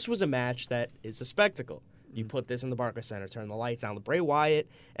 like this was a match that is a spectacle. You put this in the Barclays Center, turn the lights on. The Bray Wyatt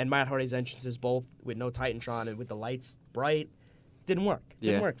and Matt Hardy's entrances, both with no Titantron and with the lights bright, didn't work.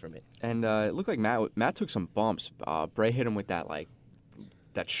 Didn't Yeah. work for me. And it looked like Matt took some bumps. Bray hit him with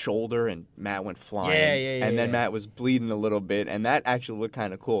that shoulder, and Matt went flying. Yeah, And then yeah. Matt was bleeding a little bit, and that actually looked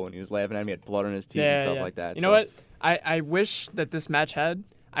kind of cool when he was laughing at him. He had blood on his teeth and stuff like that. You know what? I wish that this match had.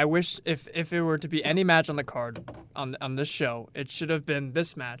 I wish if it were to be any match on the card on this show, it should have been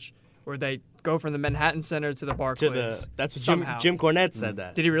this match where they go from the Manhattan Center to the Barclays. That's what somehow. Jim Cornette said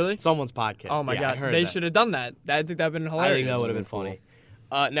that. Did he really? Someone's podcast. Oh my Yeah, I god, heard they that. should have done that. I think that'd been hilarious. I think that would have been Cool.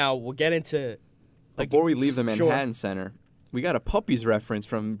 funny. Now we'll get into. Before we leave the Sure. Manhattan Center, we got a Puppies reference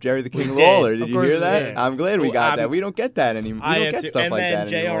from Jerry the King did. Lawler. Did Of you course hear we that? did. I'm glad we Well, got that. We don't get that anymore. We don't get stuff and like then that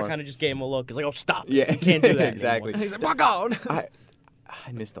JR anymore. kind of just gave him a look. He's like, "Oh, stop! Yeah, you can't do that exactly. anymore." He's like, "Fuck on."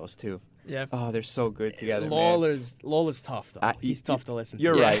 I miss those two. Yeah. Oh, they're so good together, man. Lawler's tough though. He's tough to listen to.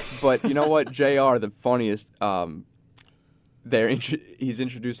 You're Yeah. right, but you know what? JR, the funniest. he's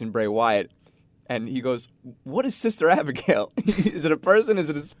introducing Bray Wyatt, and he goes, "What is Sister Abigail? Is it a person? Is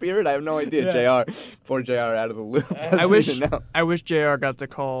it a spirit? I have no idea." Yeah. JR, poor JR, out of the loop. I wish Doesn't even know. I wish JR got to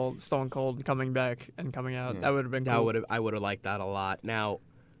call Stone Cold coming back and coming out. Yeah. That would have been cool. I would have liked that a lot. Now,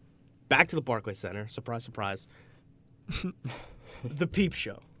 back to the Barclays Center. Surprise, surprise. The Peep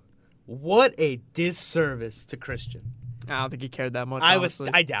Show. What a disservice to Christian. I don't think he cared that much. I honestly.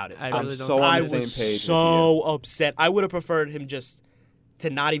 doubt it. I I'm really don't. so think- on I the same was page with so upset. I would have preferred him just to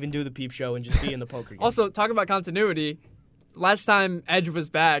not even do the Peep Show and just be in the poker game. Also, talk about continuity. Last time Edge was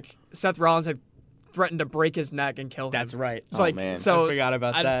back, Seth Rollins had threatened to break his neck and kill him. That's right. It's Oh, like, man. so I forgot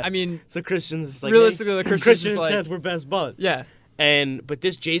about that. I mean, So Christian's just like realistically, the hey, Christian's Christian just and like- Seth were best buds. yeah. But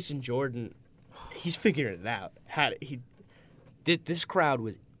this Jason Jordan, he's figuring it out. This crowd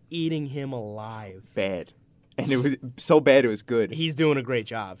was eating him alive. Bad. And it was so bad it was good. He's doing a great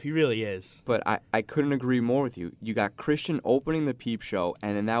job. He really is. But I couldn't agree more with you. You got Christian opening the Peep Show,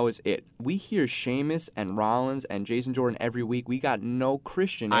 and then that was it. We hear Sheamus and Rollins and Jason Jordan every week. We got no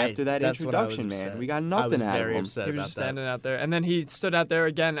Christian after that that's what I was introduction, man. upset. We got I was nothing out of very him. upset He was about just that. standing out there, and then he stood out there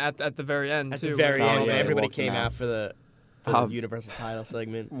again at the very end At too. the very Oh, end, yeah, when they everybody walked him came out. out for the Um, Universal title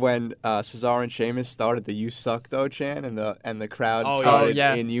segment. When Cesaro and Sheamus started the "You Suck" though chant, and the crowd Oh, yeah. started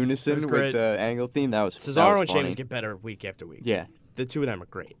yeah. in It unison was with great. the Angle theme, that was Cesaro that was and funny. Sheamus get better week after week. Yeah. The two of them are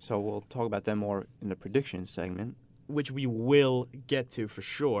great, So we'll talk about them more in the predictions segment. which we will get to for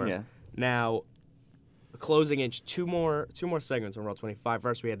sure. Yeah. Now, closing in two more segments on Raw 25.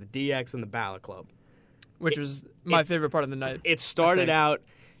 First, we had the DX and the Balor Club. which was my it's- favorite part of the night. It started think. out,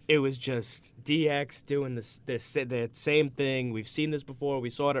 it was just DX doing the same thing. We've seen this before. We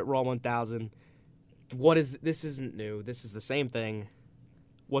saw it at Raw 1000. This isn't new. This is the same thing.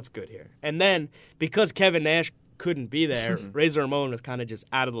 What's good here? And then, because Kevin Nash couldn't be there, Razor Ramon was kind of just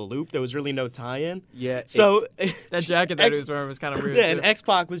out of the loop. There was really no tie-in. Yeah. So That jacket that he X- was wearing was kind of weird. yeah, and too.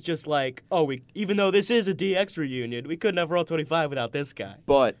 X-Pac was just like, even though this is a DX reunion, we couldn't have Raw 25 without this guy.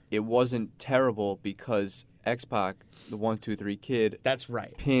 But it wasn't terrible because X-Pac, the 1-2-3 kid, That's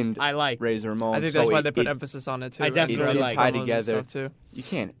right. pinned I like Razor Ramon. I think that's so why they put it, emphasis on it too. I and definitely during the like it. tie promos and together. stuff, too. You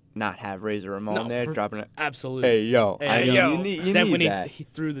can't not have Razor Ramon No, there for- dropping it. Absolutely. Hey yo, I Hey, know yo. you need Then when that. he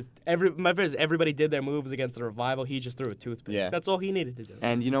threw my friends, everybody did their moves against the Revival. He just threw a toothpick. Yeah. That's all he needed to do.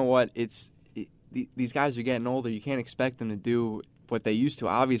 And you know what? These guys are getting older. You can't expect them to do what they used to.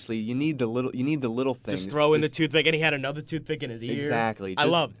 Obviously, you need the little things. Just throw in the toothpick, and he had another toothpick in his ear. Exactly. I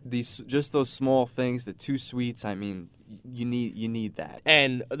loved it. just those small things, the 2 sweets. I mean, you need that.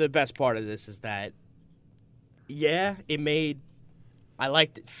 And the best part of this is that, I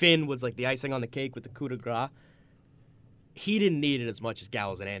liked it. Finn was like the icing on the cake with the coup de grace. He didn't need it as much as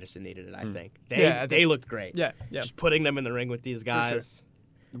Gallows and Anderson needed it, I think. Yeah, I They think- looked great. Yeah. Just putting them in the ring with these guys.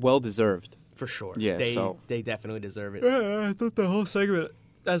 Well deserved. For sure. Yeah, They definitely deserve it. I thought the whole segment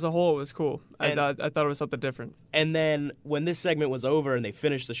as a whole was cool. And- I thought it was something different. And then when this segment was over and they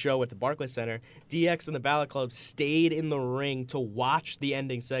finished the show at the Barclays Center, DX and the Balor Club stayed in the ring to watch the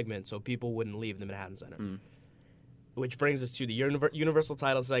ending segment so people wouldn't leave the Manhattan Center. Which brings us to the Universal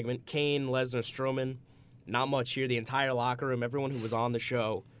title segment. Kane, Lesnar, Strowman. Not much here. The entire locker room, everyone who was on the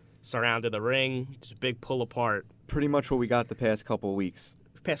show, surrounded the ring. Just a big pull apart. Pretty much what we got the past couple of weeks.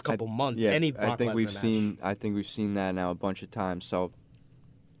 The past couple months, Yeah, any I Brock think Lesnar we've match. seen. I think we've seen that now a bunch of times. So,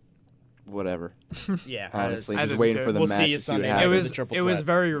 whatever. Yeah, Honestly, I just didn't waiting care. for the We'll match see you to see what Sunday night. It happens. with was the triple it was threat.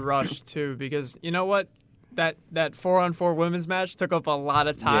 very rushed too because you know what, that 4-on-4 women's match took up a lot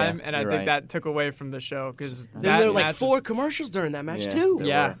of time, Yeah, and I you're think right. that took away from the show because Then there were like 4 commercials during that match, Yeah, too. there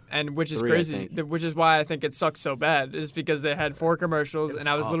Yeah, were. and which is 3, I crazy. think. Which is why I think it sucks so bad. Is because they had 4 commercials, It was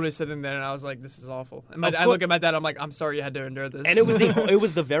and I was tough. literally sitting there, and I was like, "This is awful." And Of I cour- look at my dad, I'm like, "I'm sorry you had to endure this." And it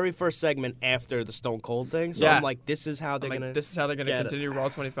was the very first segment after the Stone Cold thing. So Yeah. I'm like, this is how they're I'm like, gonna. this is how they're gonna get it. continue Raw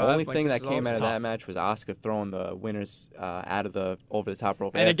 25. The only Like, thing this that is came all out of tough. that match was Asuka throwing the winners out of the over the top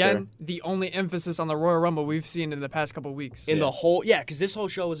rope. And after. again, the only emphasis on the Royal Rumble we've seen in the past couple weeks. In the whole, because this whole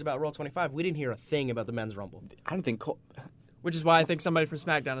show was about Raw 25. We didn't hear a thing about the men's Rumble. I don't think Which is why I think somebody from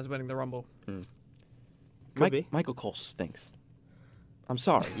SmackDown is winning the Rumble. be. Michael Cole stinks. I'm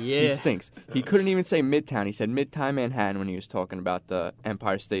sorry. Yeah. He stinks. He couldn't even say Midtown. He said Midtown Manhattan when he was talking about the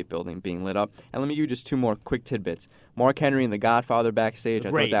Empire State Building being lit up. And let me give you just 2 more quick tidbits. Mark Henry and the Godfather backstage. I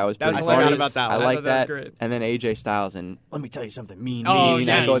Great. thought that was That was pretty hilarious. funny. about that I one. I like thought that was that. great. And then AJ Styles and let me tell you something mean. Oh, mean.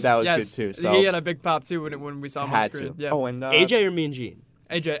 yes, I thought that was yes. good too. So He had a big pop too when we saw him on had screen. to. Yeah. Oh, and AJ or Mean Gene?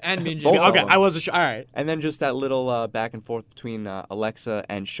 AJ and Mean Both Gene. of Okay, them. I wasn't sure. All right. And then just that little back and forth between Alexa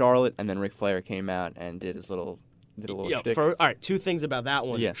and Charlotte, and then Ric Flair came out and did a little Yeah, shtick. all right, 2 things about that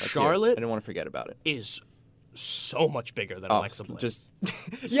one. Yeah, let's hear it. I Charlotte didn't want to forget about it. is so much bigger than Alexa Bliss. Just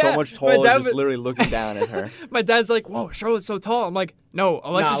Yeah, so much my taller, dad just was- literally looking down at her. My dad's like, "Whoa, Charlotte's so tall." I'm like, "No,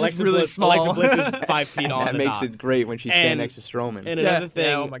 Alexa's Nah, just really Bliss, small." Alexa Bliss is 5 feet on That the makes dot. it great when she's standing And- next to Strowman. And Yeah, another thing,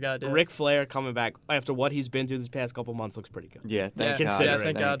 yeah, oh my God, yeah. Ric Flair coming back after what he's been through this past couple months looks pretty good. yeah, thank Yeah, God. considering.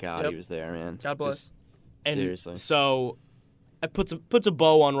 Thank God. God Yep. he was there, man. God bless. Just And seriously. So it puts a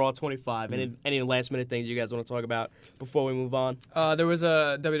bow on Raw 25. Any last minute things you guys want to talk about before we move on? There was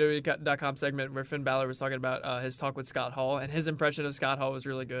a WWE.com segment where Finn Balor was talking about his talk with Scott Hall, and his impression of Scott Hall was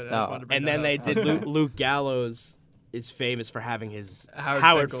really good. I just Oh. wanted to bring And that then they up. did Luke Gallows is famous for having his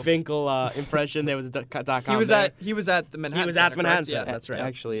Howard Finkel impression. There was a .com He was there. at the Manhattan. He was at Center, Manhattan correct? Center, Yeah. that's right.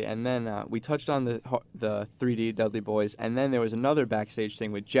 Actually, and then we touched on the 3D Dudley Boys, and then there was another backstage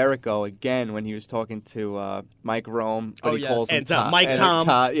thing with Jericho again when he was talking to Mike Rome, but Oh, he yes. calls him And Tom. Mike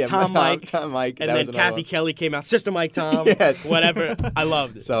Tom, yeah, Tom Mike. Tom Mike. And that then was another Kathy one. Kelly came out, Sister Mike Tom, Yes. whatever. I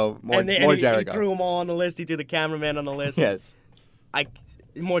loved it. So more, and more he Jericho. threw them all on the list. He threw the cameraman on the list. Yes.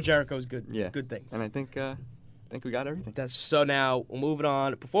 More Jericho's good. Yeah. Good things. And I think we got everything. That's so now moving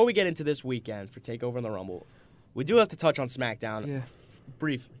on. Before we get into this weekend for Takeover in the Rumble, we do have to touch on SmackDown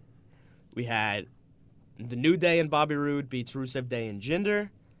briefly. We had the New Day and Bobby Roode beats Rusev Day and Jinder.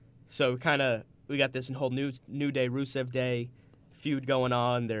 So we got this whole New Day Rusev Day feud going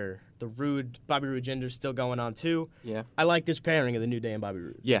on. The Bobby Roode Jinder still going on too. Yeah. I like this pairing of the New Day and Bobby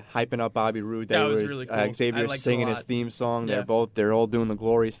Roode. Yeah, hyping up Bobby Roode. That was were, really cool. I Xavier liked it a singing his lot. theme song. Yeah. They're all doing the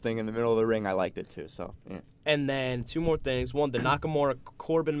glorious thing in the middle of the ring. I liked it too. So yeah. And then two more things. One, the Nakamura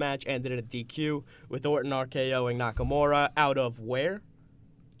Corbin match ended at a DQ with Orton RKOing Nakamura out of where?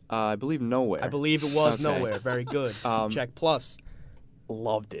 I believe nowhere. I believe it was Okay. nowhere. Very good. Check. Plus,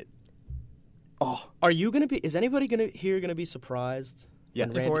 Loved it. Oh are you gonna be? Is anybody gonna be surprised? yes.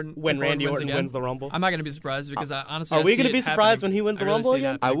 When Orton- when if Randy Orton wins Orton again? wins the Rumble. I'm not gonna be surprised because I honestly. Are I we see gonna it be surprised happening. when he wins the I really Rumble see it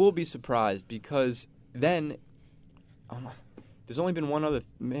again? happening. I will be surprised because then there's only been one other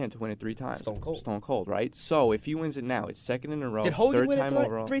man to win it 3 times. Stone Cold. Right? So if he wins it now, it's second in a row. Did Hogan third win time it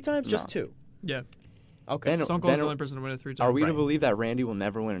overall. 3 times? Just No. 2. Yeah. Okay. Then- Stone Cold's the only person to win it 3 times. Are we to Right. believe that Randy will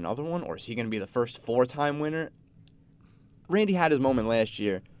never win another one, or is he going to be the first 4-time winner? Randy had his moment last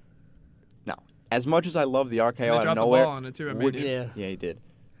year. No, as much as I love the RKO They out of dropped the nowhere, ball on it, too, at would Mania. Yeah. yeah, he did.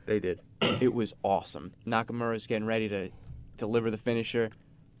 They did. It was awesome. Nakamura's getting ready to deliver the finisher.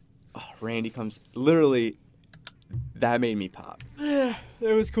 Oh, Randy comes. Literally, that made me pop. It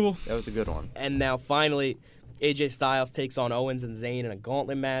was cool. That was a good one. And now finally, AJ Styles takes on Owens and Zayn in a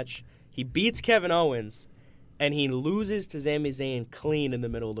gauntlet match. He beats Kevin Owens, and he loses to Sami Zayn clean in the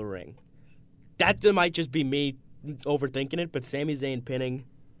middle of the ring. That might just be me overthinking it, but Sami Zayn pinning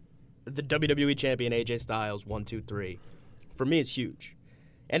the WWE champion AJ Styles 1, 2, 3 for me is huge.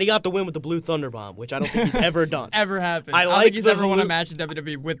 And he got the win with the Blue Thunder Bomb, which I don't think he's ever done. Ever happened. I I don't like think he's the ever won a Halu- match in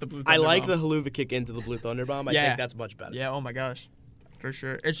WWE with the Blue Thunder I like the Bomb. haluva kick into the Blue Thunder Bomb. I Yeah. think that's much better. Yeah, oh my gosh. For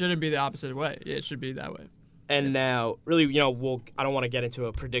sure. It shouldn't be the opposite way. It should be that way. And now, really, I don't want to get into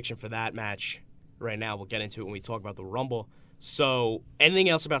a prediction for that match right now. We'll get into it when we talk about the Rumble. So, anything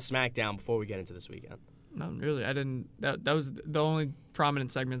else about SmackDown before we get into this weekend? No, really. I didn't. That was the only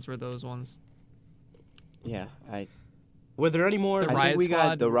prominent segments were those ones. Yeah, Were there any more? The I Riot think we got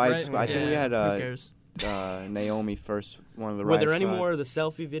Squad, the Riot right? Squad. I think we Yeah, had who cares? Naomi first, one of the Were Riot there any Squad. more of the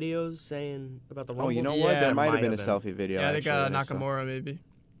selfie videos saying about the Rumble? Oh, you know Yeah. what? There There might have been a been. selfie video. Yeah, I think actually, I saw. Nakamura maybe.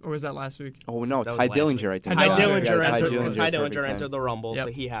 Or was that last week? Oh no, That was Ty last Dillinger, week. I think. Ty Ty Dillinger. Dillinger, Yeah, Ty entered, Dillinger. Ty perfect Dillinger time. entered the Rumble, Yep.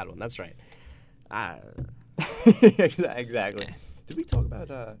 so he had one. That's right. Exactly. Did we talk about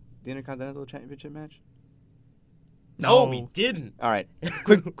the Intercontinental Championship match? No, we didn't. All right.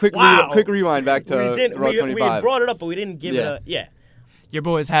 Quick Wow. quick rewind back to we didn't. Raw We 25. brought it up, but we didn't give Yeah. it a. Yeah. Your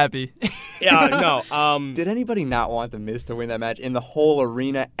boy's happy. Yeah, no. Did anybody not want The Miz to win that match in the whole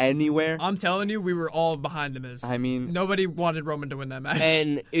arena anywhere? I'm telling you, we were all behind the Miz. I mean- nobody wanted Roman to win that match.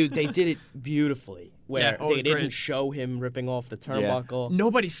 And they did it beautifully, where Yeah, oh, it they was didn't great. show him ripping off the turnbuckle.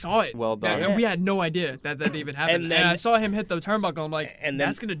 nobody saw it. Well done. And we had no idea that even happened. And And, then- I saw him hit the turnbuckle. I'm like, and then-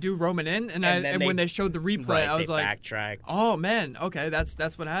 that's gonna do Roman in. And then when they showed the replay, Right, I was they like, backtracked. oh man, okay, that's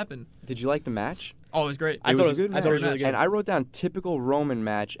what happened. Did you like the match? Oh, it was great. I thought it was a good I thought it was match. really good. And I wrote down typical Roman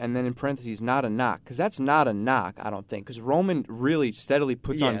match, and then in parentheses, not a knock, because that's not a knock, I don't think, because Roman really steadily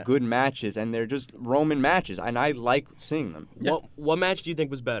puts on Yeah. good matches, and they're just Roman matches, and I like seeing them. What match do you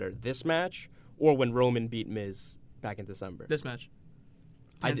think was better, this match or when Roman beat Miz back in December? This match.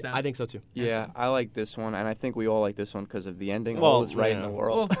 Hands down. I think so too. Yeah, I like this one, and I think we all like this one because of the ending. Well, All is right in yeah. the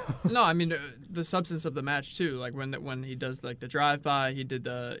world. Well, no, I mean the substance of the match too. Like when he does like the drive by, he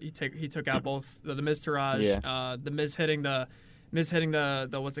took out both the Miz Taraj, Yeah. the Miz hitting the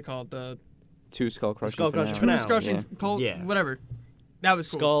what's it called, the Two skull crushing Skull finale. crushing finale. Miz crushing Yeah. Colt, Yeah. whatever. That was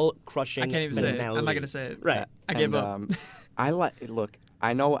cool. skull crushing. I can't even say it. finale. I'm not gonna say it. Right. I gave up. Look.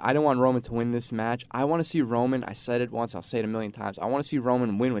 I know I don't want Roman to win this match. I want to see Roman. I said it once. I'll say it a million times. I want to see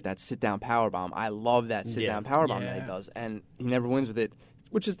Roman win with that sit-down powerbomb. I love that sit-down powerbomb that he does, and he never wins with it.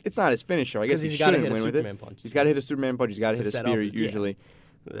 Which is, it's not his finisher. I guess he shouldn't win with it. Punch. He's got to hit a Superman punch. He's got to hit a spear usually.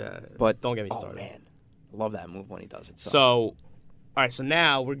 But don't get me started. Oh man, I love that move when he does it. So, all right. So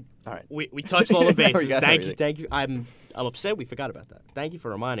now we touched all the bases. Thank you. I'm upset we forgot about that. Thank you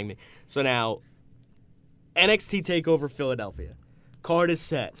for reminding me. So now, NXT Takeover Philadelphia. Card is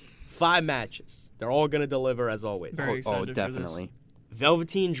set. 5 matches. They're all going to deliver as always. Very excited for definitely.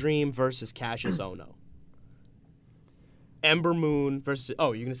 Velveteen Dream versus Cassius Ohno. Ember Moon versus.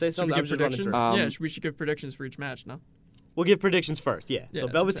 Oh, you're going to say something? Should we give predictions? Yeah, We should give predictions for each match, no? we'll give predictions first. Yeah. Yeah, So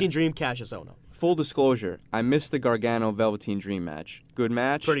that's Velveteen Dream, Cassius Ohno. Full disclosure, I missed the Gargano Velveteen Dream match. Good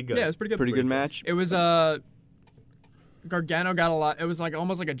match. Pretty good. Yeah, it was pretty good. Pretty good match. It was Gargano got a lot. It was like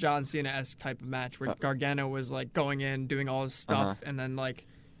almost like a John Cena-esque type of match where Gargano was like going in, doing all his stuff, and then like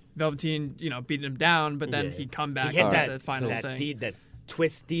Velveteen, beating him down, but then he'd come back He hit at the final that thing. that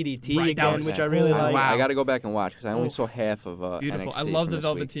twist DDT Right, that again, was which I really cool. like. Wow. I got to go back and watch because I only saw half of Beautiful. NXT I love from the this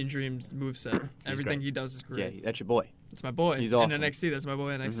Velveteen Dreams moveset. Everything great. he does is great. week. Yeah, that's your boy. That's my boy. He's awesome. In NXT, that's my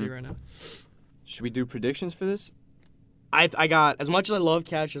boy in NXT right now. Should we do predictions for this? I got, as much as I love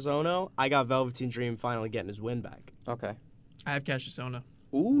Cassius Ohno, I got Velveteen Dream finally getting his win back. Okay. I have Cassius Ohno.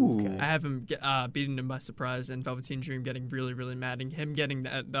 Ooh. I have him beating him by surprise, and Velveteen Dream getting really, really mad, and him getting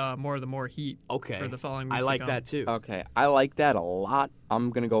the more heat for the following weeks I to like come. that too. Okay, I like that a lot. I'm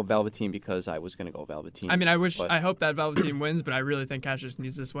gonna go Velveteen because I was gonna go Velveteen. I mean, but I hope that Velveteen wins, but I really think Cassius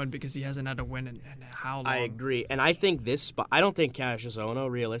needs this win because he hasn't had a win in how long? I agree. And I think this spot, I don't think Cassius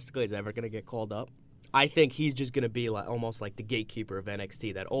Ohno realistically is ever going to get called up. I think he's just going to be like almost like the gatekeeper of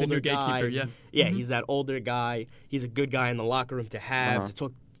NXT, that older new guy. gatekeeper, yeah. Yeah, Mhm. he's that older guy. He's a good guy in the locker room to have, to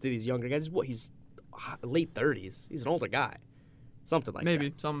talk to these younger guys. He's late 30s. He's an older guy. Something like that.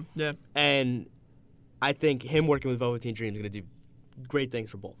 Maybe some, yeah. And I think him working with Velveteen Dream is going to do great things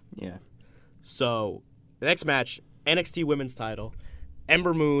for both. yeah. So, the next match, NXT Women's Title,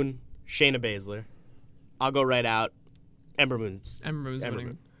 Ember Moon, Shayna Baszler. I'll go right out. Ember Moon's Moon's winning.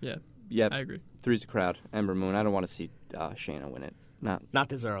 Moon. Yeah, Yep. I agree. Three's a crowd. Ember Moon. I don't want to see Shayna win it. Not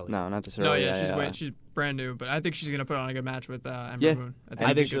this early. No, not this No, early. yeah, she's brand new, but I think she's gonna put on a good match with Ember Yeah. Moon. I it'll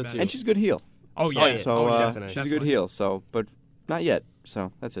be think a so, good too. match. And she's a good heel. Oh Oh, yeah, yeah. So definitely. she's a good heel. So, but not yet.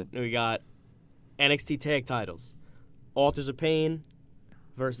 So that's it. We got NXT Tag Titles. Authors of Pain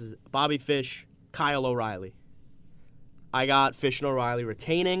versus Bobby Fish, Kyle O'Reilly. I got Fish and O'Reilly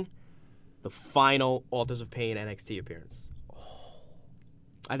retaining the final Authors of Pain NXT appearance.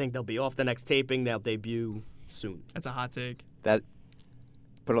 I think they'll be off the next taping. They'll debut soon. That's a hot take. That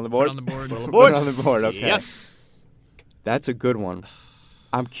put it on the board. Put on the board. Put it on the board. Okay. Yes. That's a good one.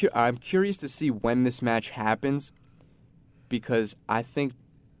 I'm curious to see when this match happens because I think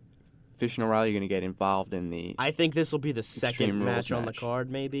Fish and O'Reilly are going to get involved in the. I think this will be the second Extreme Rules match on the match. card,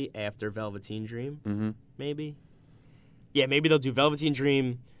 maybe, after Velveteen Dream. Mm-hmm. Maybe. Yeah, maybe they'll do Velveteen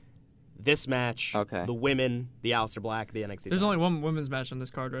Dream, this match, Okay. the women, the Aleister Black, the NXT. There's title. only one women's match on this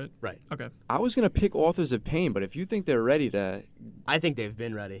card, right? Right. Okay. I was going to pick Authors of Pain, but if you think they're ready to. I think they've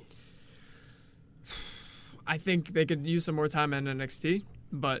been ready. I think they could use some more time in NXT,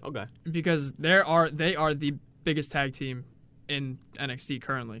 but Okay. because they are the biggest tag team in NXT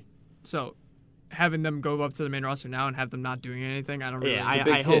currently, so having them go up to the main roster now and have them not doing anything, I don't really. Yeah, see a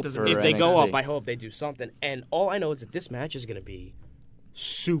big I hit hope for if they go NXT. up, I hope they do something. And all I know is that this match is going to be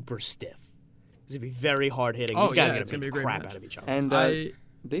super stiff. It's going to be very hard hitting. Oh, These guys yeah, are it's going to gonna be beat a the great crap match. out of each other. And I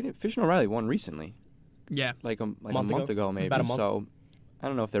they didn't. Fish and O'Reilly won recently, yeah. like a Month month ago? ago maybe. About a month. So I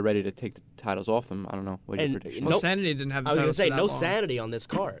don't know if they're ready to take the titles off them. I don't know. What's your And prediction? Well, Nope. Sanity didn't have the I was going to titles say for that no long, sanity on this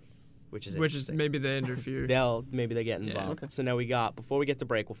card, which is which is interesting. maybe they interfere. Maybe they get involved. Okay. So now we got, before we get to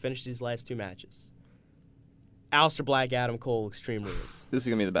break, we'll finish these last two matches. Aleister Black, Adam Cole, Extreme Rules. This is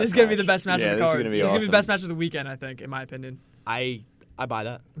gonna be the best. This is gonna be match. the best match yeah, of the this card. Is gonna be This is awesome. gonna be the best match of the weekend, I think, in my opinion. I buy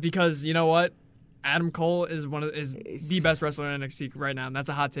that. Because you know what, Adam Cole is the best wrestler in NXT right now, and that's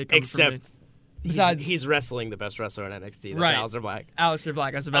a hot take coming from me. Except Besides he's wrestling the best wrestler in NXT. That's Right. Aleister Black. Aleister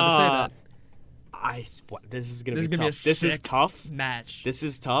Black. I was about to say that. This is gonna This is be gonna be tough. a This is sick tough. match. This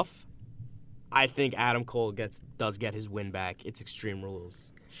is tough. I think Adam Cole does get his win back. It's Extreme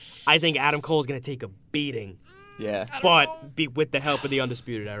Rules. I think Adam Cole is gonna take a beating, Yeah, but with the help of the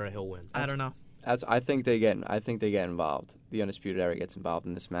Undisputed Era, he'll win. I don't know. I think they get involved. The Undisputed Era gets involved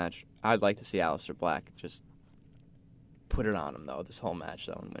in this match. I'd like to see Aleister Black just put it on him though. This whole match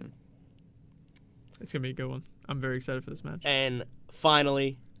though and win. It's gonna be a good one. I'm very excited for this match. And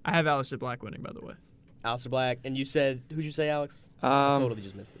finally, I have Aleister Black winning, by the way. Aleister Black. And you said, who'd you say, Alex? I totally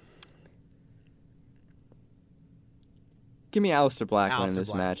just missed it. Give me Aleister Black winning Aleister this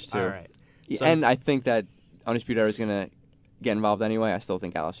Black. match, too. All right. So- And I think that Undisputed Era is going to get involved anyway. I still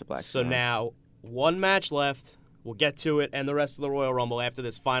think Aleister Black. So now, one match left. We'll get to it and the rest of the Royal Rumble after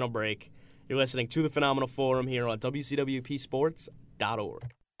this final break. You're listening to the Phenomenal Forum here on WCWPSports.org.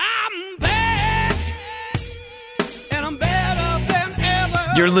 I'm back, and I'm better than ever.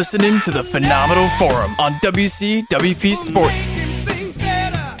 You're listening to the Phenomenal Forum on WCWP Sports. Making things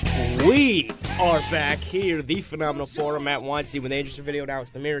better. We are back here, the Phenomenal Forum. Matt Weinstein with Andrews Video and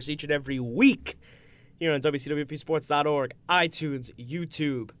Alex Damiris each and every week here on WCWPSports.org, iTunes,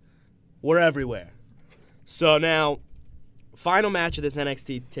 YouTube. We're everywhere. So now, final match of this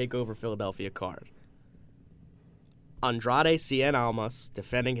NXT TakeOver Philadelphia card. Andrade Cien Almas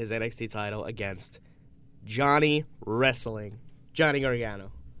defending his NXT title against Johnny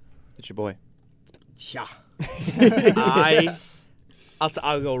Gargano. It's your boy. Yeah.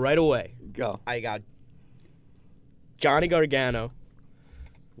 I'll go right away. Go. I got Johnny Gargano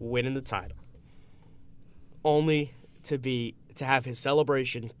winning the title, only to have his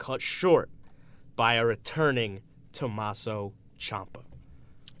celebration cut short by a returning Tommaso Ciampa.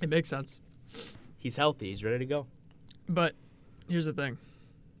 It makes sense. He's healthy. He's ready to go. But here's the thing.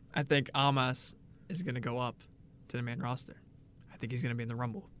 I think Almas is going to go up to the main roster. I think he's going to be in the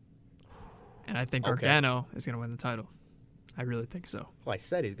Rumble. And I think Okay. Gargano is going to win the title. I really think so. Well, I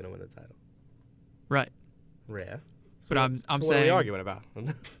said he's going to win the title. Right. Yeah. But I'm so what are we saying arguing about?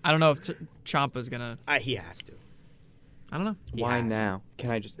 I don't know if Ciampa's going to. He has to. I don't know. He Why has. now?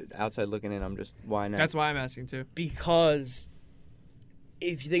 Can I just, outside looking in, why now? That's why I'm asking too. Because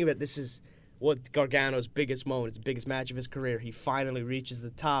if you think of it, this is what Gargano's biggest moment, his biggest match of his career. He finally reaches the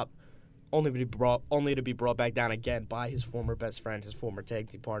top, only to be brought back down again by his former best friend, his former tag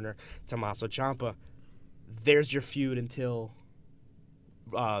team partner, Tommaso Ciampa. There's your feud until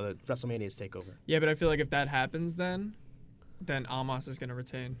the WrestleMania's takeover. Yeah, but I feel like if that happens, then Almas is going to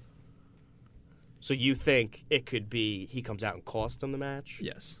retain. So you think it could be he comes out and costs him the match?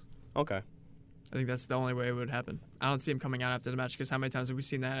 Yes. Okay. I think that's the only way it would happen. I don't see him coming out after the match because how many times have we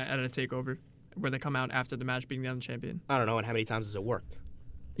seen that at a takeover where they come out after the match being the other champion? I don't know, and how many times has it worked?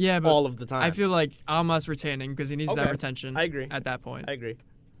 Yeah, but All of the time. I feel like Almas retaining because he needs that Okay. retention. I agree. At that point. I agree.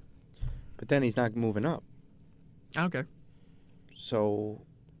 But then he's not moving up. I don't care. So,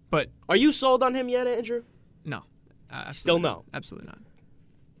 But Are you sold on him yet, Andrew? no. Still Absolutely no? not. Absolutely not.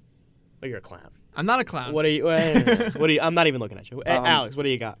 Oh, you're a clown. I'm not a clown. What are you? What are you? I'm not even looking at you. Alex, what do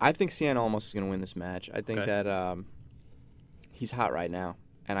you got? I think Cien almost is going to win this match. I think Okay. that he's hot right now.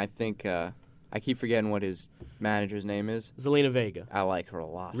 And I think I keep forgetting what his manager's name is. Zelina Vega, I like her a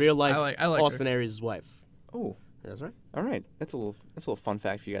lot. real life I like Austin Aries' wife. Oh, That's right. all right. That's a little fun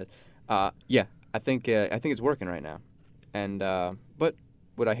fact for you guys. Yeah, I think it's working right now. And but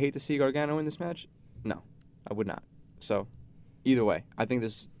would I hate to see Gargano in this match? No, I would not. So, either way, I think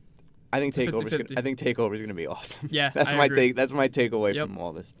Takeover's 50-50. going to be awesome. Yeah, that's I my agree. That's my takeaway Yep. from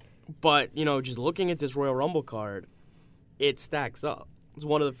all this. But just looking at this Royal Rumble card, it stacks up. It's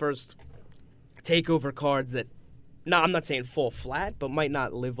one of the first takeover cards that, I'm not saying fall flat, but might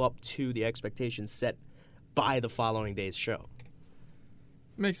not live up to the expectations set by the following day's show.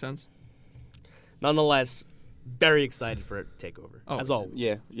 Makes sense. Nonetheless, very excited for takeover Oh, as always.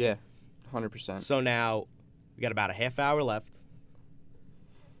 Yeah, 100%. So now we got about a half hour left.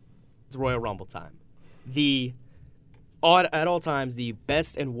 It's Royal Rumble time. At all times, the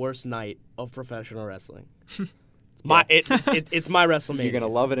best and worst night of professional wrestling. It's my WrestleMania. You're going to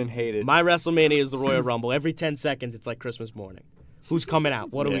love it and hate it. My WrestleMania is the Royal Rumble. Every 10 seconds, it's like Christmas morning. Who's coming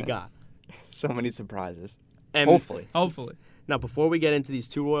out? What do we Yeah. got? So many surprises. And Hopefully. Hopefully. Now, before we get into these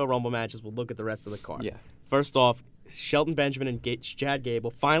two Royal Rumble matches, we'll look at the rest of the card. Yeah. First off, Shelton Benjamin and Chad Gable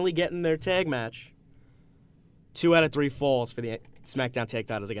finally getting their tag match. 2 out of 3 falls for the SmackDown tag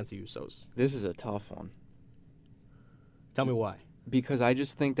titles against the Usos. This is a tough one. Tell me why. Because I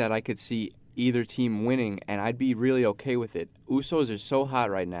just think that I could see either team winning, and I'd be really okay with it. Usos are so hot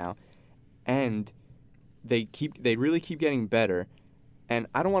right now, and they really keep getting better. And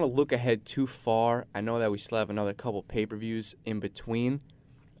I don't want to look ahead too far. I know that we still have another couple pay-per-views in between.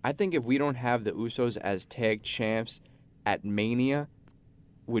 I think if we don't have the Usos as tag champs at Mania,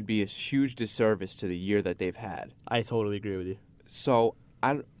 would be a huge disservice to the year that they've had. I totally agree with you. So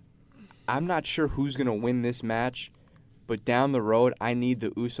I'm not sure who's going to win this match, but down the road, I need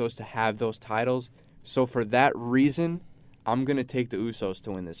the Usos to have those titles. So for that reason, I'm going to take the Usos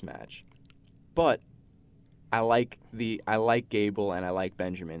to win this match. But I like Gable and I like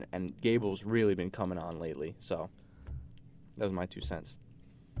Benjamin, and Gable's really been coming on lately. So that was my 2 cents.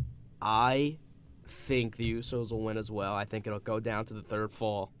 I think the Usos will win as well. I think it'll go down to the third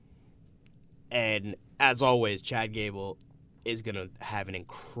fall. And as always, Chad Gable is going to have an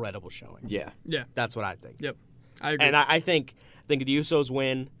incredible showing. Yeah. Yeah. That's what I think. Yep. I agree. And I think the Usos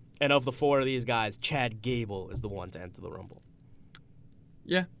win. And of the four of these guys, Chad Gable is the one to enter the Rumble.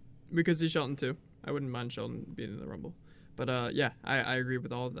 Yeah, we could see Shelton too. I wouldn't mind Shelton being in the Rumble. But yeah, I agree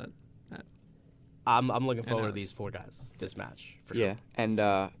with all of that. I'm looking forward to Alex. these four guys, this match, for Yeah. sure. And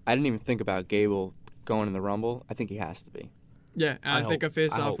I didn't even think about Gable going in the Rumble. I think he has to be. Yeah, and I think hope. a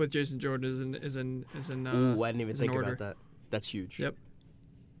face I off hope. with Jason Jordan is in Ooh, I didn't even is in think order. about that. That's huge. Yep.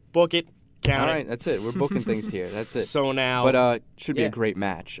 Book it. Count All it. right, that's it. We're booking things here. That's it. So now, But should be yeah. a great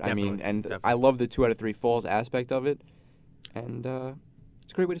match. I mean, Definitely, and definitely. I love the 2 out of 3 falls aspect of it, and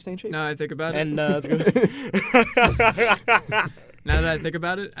it's a great way to stay in shape. Now that I think about it, and that's good. now that I think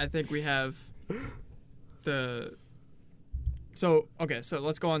about it, I think we have the. So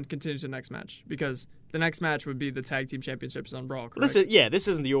let's go on and continue to the next match because the next match would be the tag team championships on Raw. Correct? This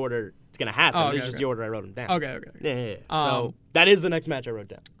isn't the order it's gonna happen. Oh, okay, This is just okay. the order I wrote them down. Okay. Yeah. Um, So that is the next match I wrote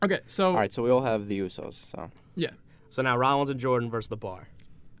down. Okay. So All right, so we all have the Usos. So yeah, So now Rollins and Jordan versus the Bar.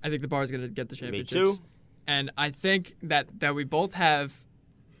 I think the Bar is gonna get the Me championships. too. And I think that we both have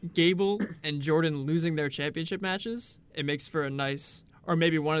Gable and Jordan losing their championship matches. It makes for a nice, or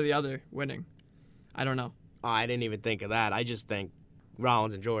maybe one or the other winning. I don't know. I didn't even think of that. I just think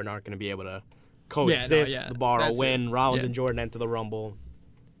Rollins and Jordan aren't going to be able to coexist. yeah, The Bar will that's win. it. Rollins Yeah. and Jordan enter the Rumble.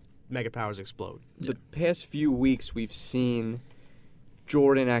 Mega Powers explode. the past few weeks, we've seen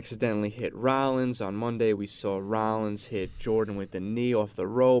Jordan accidentally hit Rollins. On Monday, we saw Rollins hit Jordan with the knee off the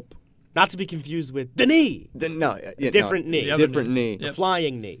rope. Not to be confused with the knee. Different knee. The other Different knee. Yep. The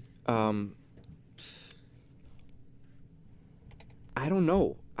flying knee. I don't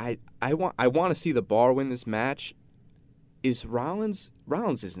know. I want to see the Bar win this match. Is Rollins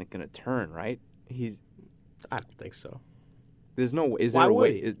isn't going to turn, right? I don't think so. There's no. Is Why there a would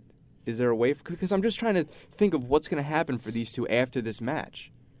way? he? Is there a way? Because I'm just trying to think of what's going to happen for these two after this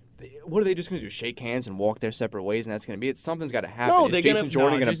match. What are they just going to do? Shake hands and walk their separate ways, and that's going to be it. Something's got to happen. No, Is they're Jason gonna-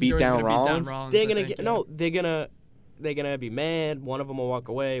 Jordan No, going to Jason beat Jordan's down gonna Rollins? They're I gonna think, get yeah. no. They're gonna be mad. One of them will walk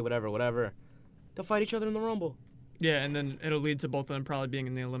away. Whatever. They'll fight each other in the Rumble. Yeah, and then it'll lead to both of them probably being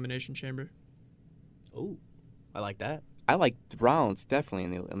in the Elimination Chamber. Ooh, I like that. I like Rollins definitely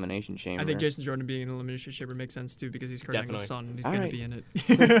in the Elimination Chamber. I think Jason Jordan being in the Elimination Chamber makes sense too because he's Kurt Angle's Definitely. son and he's All going right. to be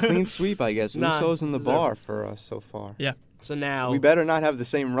in it. Clean sweep, I guess. Nah, Usos in the deserve Bar it. for us so far. Yeah. So now We better not have the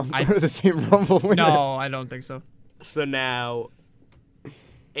same Rumble. I- the same Rumble winner. No, I don't think so. So now,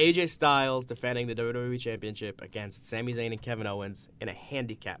 AJ Styles defending the WWE Championship against Sami Zayn and Kevin Owens in a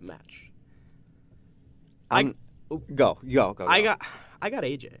handicap match. Go. I got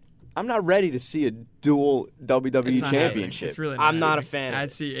AJ. I'm not ready to see a dual WWE It's not happening. Championship. It's really I'm not a happening. fan of I'd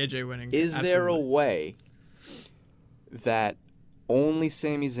it. see AJ winning. Is there a Absolutely. way that only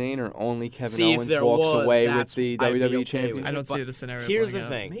Sami Zayn or only Kevin See, if Owens there walks was, away with that's- the I'd be WWE okay with Championship? it. I don't see But the scenario. Here's playing the out.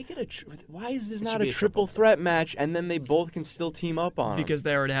 thing. Make it why is this It not should a be a triple triple threat match and then they both can still team up on 'em? Because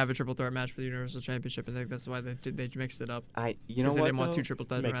they already have a triple threat match for the Universal Championship. I think that's why they mixed it up. you know Because they what didn't want though? two triple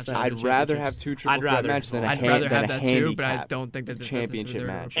threat Makes matches. sense. for I'd the rather have championships. two triple I'd threat rather matches than a as I'd well. rather than have a that too, but I handicap don't think that that's championship what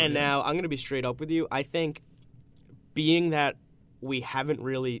they're match. going And for. now I'm going to be straight up with you. I think being that we haven't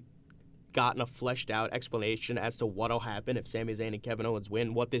really gotten a fleshed out explanation as to what'll happen if Sami Zayn and Kevin Owens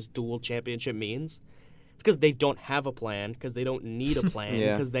win, what this dual championship means, it's because they don't have a plan, because they don't need a plan,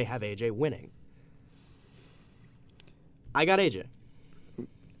 Yeah. because they have AJ winning. I got AJ.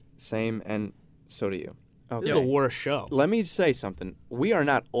 Same, and so do you. This is a worse show. Let me say something. We are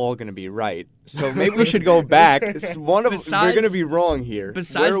not all going to be right, so maybe we should go back. We're going to be wrong here. Where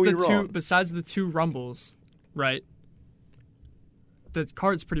Besides are we the wrong? besides the two rumbles, right? The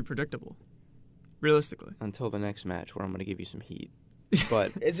card's pretty predictable, realistically. Until the next match, where I'm going to give you some heat.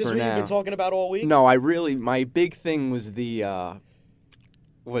 But Is this for what now, you've been talking about all week? No, my big thing was the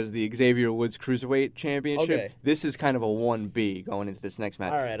Xavier Woods Cruiserweight Championship. Okay. This is kind of a 1B going into this next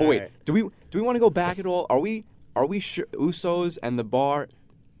match. All right, but all wait, right. do we want to go back at all? Are we sure Usos and the Bar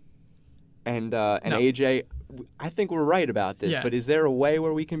and AJ? I think we're right about this. Yeah. But is there a way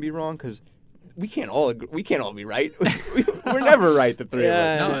where we can be wrong? Because we can't all be right. We're never right, the three of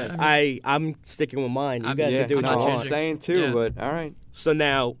us. No, I'm sticking with mine. You guys Yeah, can do what no, you I'm want. changing. saying too, Yeah. but all right. So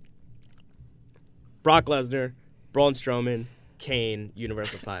now, Brock Lesnar, Braun Strowman, Kane,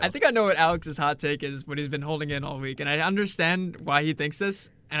 Universal title. I think I know what Alex's hot take is, what he's been holding in all week, and I understand why he thinks this,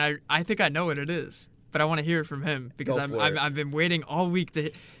 and I think I know what it is, but I want to hear it from him because Go for it. I've been waiting all week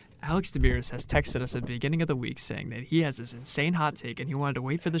to. Alex Demiris has texted us at the beginning of the week saying that he has this insane hot take and he wanted to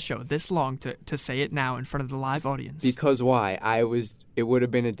wait for the show this long to say it now in front of the live audience. Because why? It would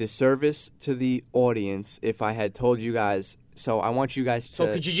have been a disservice to the audience if I had told you guys. So I want you guys to.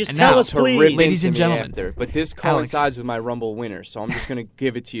 So could you just And tell now, us, to please? rip Ladies into and me gentlemen, after. But this Alex. coincides with my Rumble winner, so I'm just going to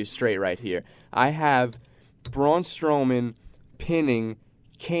give it to you straight right here. I have Braun Strowman pinning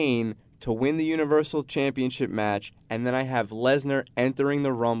Kane to win the Universal Championship match, and then I have Lesnar entering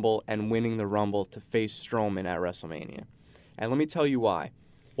the Rumble and winning the Rumble to face Strowman at WrestleMania. And let me tell you why.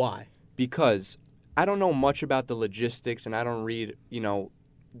 Why? Because I don't know much about the logistics, and I don't read,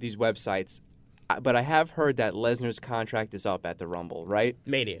 these websites. But I have heard that Lesnar's contract is up at the Rumble, right?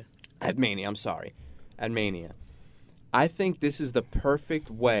 Mania. At Mania, I'm sorry. At Mania. I think this is the perfect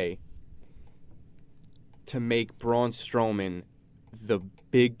way to make Braun Strowman the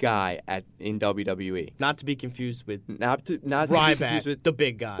big guy in WWE. Not to be confused with Not to be confused Ryback, with the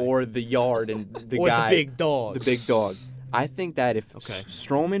big guy. or the Yard and the Or the guy, big dog. The big dog. I think that if Okay.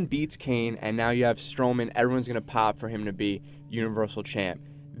 Strowman beats Kane and now you have Strowman, everyone's gonna pop for him to be Universal Champ.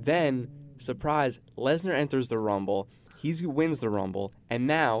 Then, surprise, Lesnar enters the Rumble. He wins the Rumble, and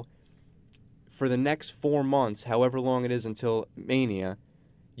now, for the next 4 months, however long it is until Mania,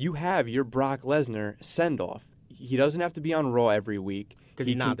 you have your Brock Lesnar send-off. He doesn't have to be on Raw every week. Because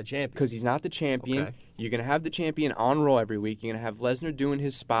he's not the champion. Because he's not the champion. Okay. You're going to have the champion on Raw every week. You're going to have Lesnar doing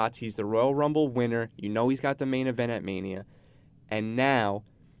his spots. He's the Royal Rumble winner. You know he's got the main event at Mania. And now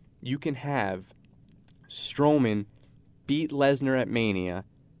you can have Strowman beat Lesnar at Mania,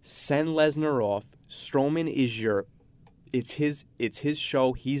 send Lesnar off. Strowman is it's his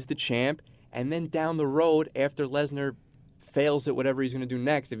show. He's the champ. And then down the road, after Lesnar fails at whatever he's going to do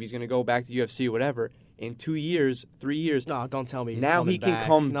next, if he's going to go back to UFC or whatever, in 2 years, 3 years, No, don't tell me he's now coming he can back.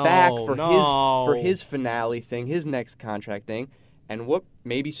 come No, back no. for his finale thing, his next contract thing, and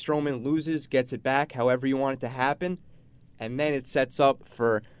maybe Strowman loses, gets it back, however you want it to happen, and then it sets up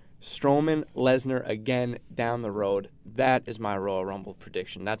for Strowman, Lesnar again down the road. That is my Royal Rumble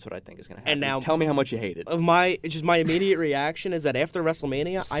prediction. That's what I think is going to happen. And now- tell me how much you hate it. My immediate reaction is that after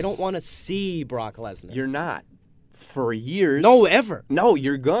WrestleMania, I don't want to see Brock Lesnar. You're not. For years. No, ever. No,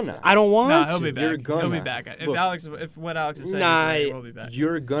 you're gonna. I don't want No, to. he'll be back. You're He'll gonna. be back. Look. If what Alex is saying Nah, is right, he will be back.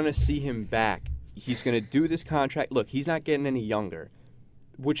 You're gonna see him back. He's gonna do this contract. Look, he's not getting any younger,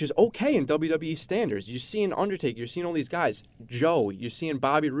 which is okay in WWE standards. You're seeing Undertaker. You're seeing all these guys. Joe. You're seeing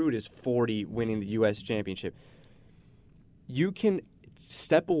Bobby Roode is 40, winning the U.S. Championship. You can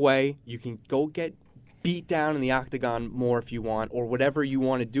step away. You can go get beat down in the octagon more if you want, or whatever you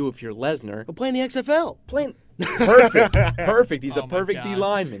want to do if you're Lesnar. Go play in the XFL. Playing perfect, perfect. He's Oh a my perfect D God.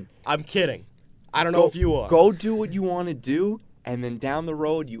 lineman. I'm kidding. I don't know if you are. Go do what you want to do, and then down the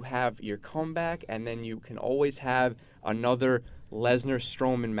road you have your comeback, and then you can always have another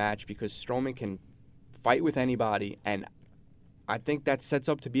Lesnar-Strowman match because Strowman can fight with anybody, and I think that sets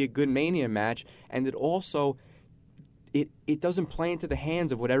up to be a good Mania match, and it also it doesn't play into the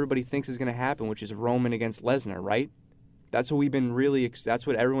hands of what everybody thinks is going to happen, which is Roman against Lesnar, right? That's what we've been that's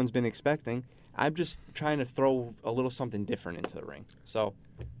what everyone's been expecting. I'm just trying to throw a little something different into the ring. So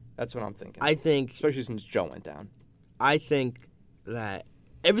that's what I'm thinking. I think Especially since Joe went down. I think that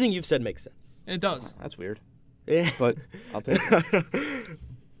everything you've said makes sense. It does. That's weird. Yeah. But I'll take it.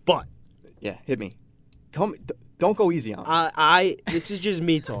 But Yeah, hit me. Don't go easy on me. this is just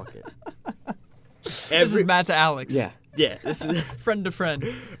me talking. This is Matt to Alex. Yeah. Yeah, this is Friend to friend.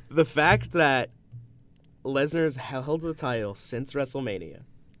 the fact that Lesnar's held the title since WrestleMania.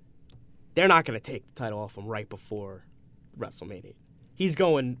 They're not going to take the title off him right before WrestleMania. He's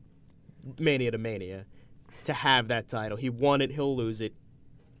going Mania to Mania to have that title. He won it. He'll lose it.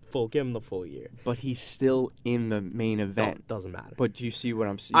 Give him the full year. But he's still in the main event. Doesn't matter. But do you see what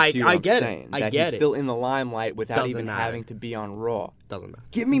I'm I get it. saying? I that get he's it. still in the limelight without Doesn't even matter. having to be on Raw. Doesn't matter.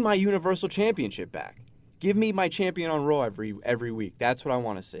 Give me my Universal Championship back. Give me my champion on Raw every week. That's what I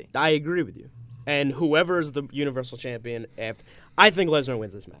want to see. I agree with you. And whoever is the Universal Champion after, I think Lesnar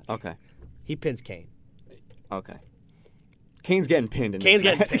wins this match. Okay. He pins Kane. Okay. Kane's getting pinned in Kane's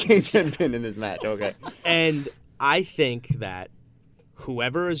this getting match. pinned. Kane's getting pinned in this match. Okay. And I think that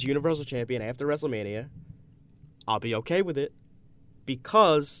whoever is Universal Champion after WrestleMania, I'll be okay with it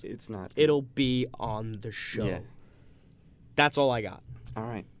because It's not. it'll be on the show. Yeah. That's all I got. All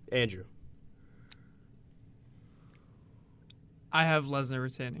right. Andrew. I have Lesnar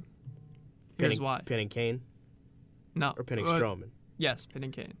retaining. Here's Pinning, why. Pinning Kane No. or pinning Strowman? Yes,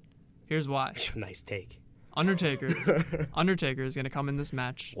 pinning Kane. Here's why. Nice take. Undertaker is going to come in this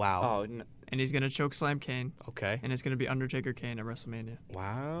match, Wow. Oh, no. and he's gonna choke slam Kane, Okay. and it's gonna be Undertaker Kane at WrestleMania.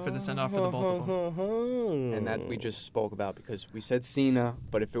 Wow. For the send-off for the both of them. And that we just spoke about because we said Cena,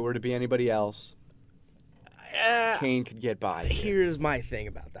 but if it were to be anybody else, Kane could get by. Here's my thing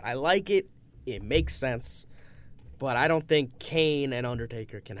about that. I like it. It makes sense. But I don't think Kane and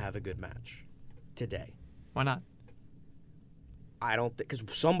Undertaker can have a good match today. Why not? I don't think because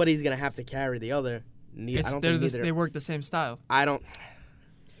somebody's gonna have to carry the other. They work the same style. I don't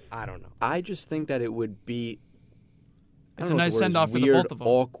know. I just think that it would be. I It's don't a know nice if the word is send-off for the weird, both of them.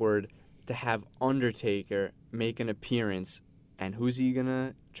 Awkward to have Undertaker make an appearance, and who's he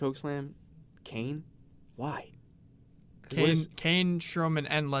gonna chokeslam? Kane? Why? Kane, Strowman,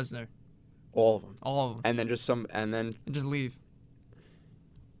 and Lesnar. All of them. All of them. And then And just leave.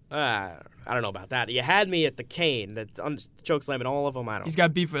 I don't know about that. You had me at the Kane. That's chokeslamming all of them. I don't. He's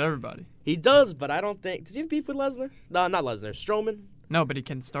got beef with everybody. He does, but I don't think. Does he have beef with Lesnar? No, not Lesnar. Strowman. No, but he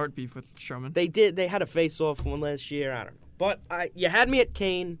can start beef with Strowman. They did. They had a face-off one last year. I don't know. But you had me at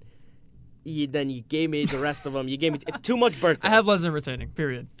Kane. Then you gave me the rest of them. You gave me too much birthday. I have Lesnar retaining.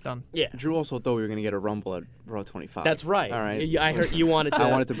 Period. Done. Yeah. Drew also thought we were gonna get a Rumble at Raw 25. That's right. All right. I heard you wanted to. I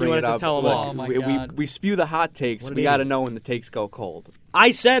wanted to bring you it wanted up. To tell them Look, all. Oh, my we God. we spew the hot takes. What do We you got to mean? know when the takes go cold.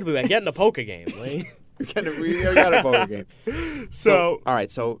 I said we were getting a poker game. Lee. we got a poker game. So all right.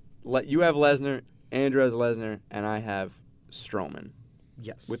 So you have Lesnar, Andrew has Lesnar, and I have Strowman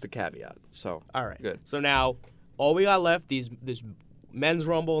yes. with the caveat. So All right. good. So now, all we got left this men's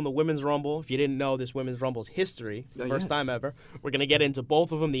rumble and the women's rumble. If you didn't know, this women's rumble's history. It's the first time ever. We're gonna get into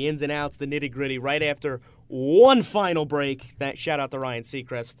both of them, the ins and outs, the nitty gritty, right after one final break. Shout out to Ryan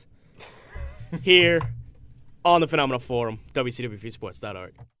Seacrest here on the Phenomenal Forum,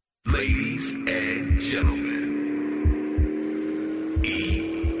 WCWPSports.org. Ladies and gentlemen,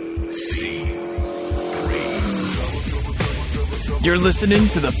 EC3. You're listening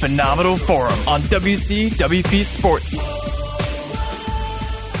to the Phenomenal Forum on WCWP Sports.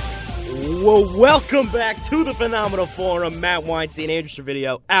 Well, welcome back to the Phenomenal Forum. Matt Weinstein, Andrew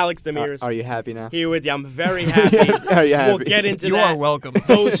Servideo, Alex Demiris. Are you happy now? Here with you. I'm very happy. Are you happy? We'll get into You that. are welcome.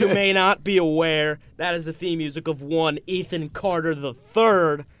 Those who may not be aware, that is the theme music of one Ethan Carter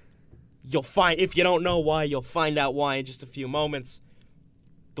III. You'll find, if you don't know why, you'll find out why in just a few moments.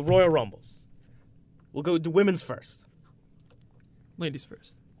 The Royal Rumbles. We'll go to women's first. Ladies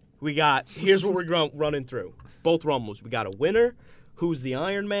first. We got, here's what we're running through. Both Rumbles. We got a winner, who's the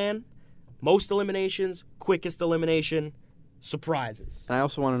Iron Man, most eliminations, quickest elimination, surprises. And I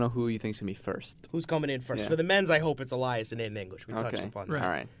also want to know who you think's gonna be first. Who's coming in first? Yeah. For the men's, I hope it's Elias and Aiden English. We touched Okay. upon that. Right. All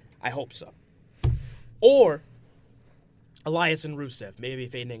right. I hope so. Or Elias and Rusev. Maybe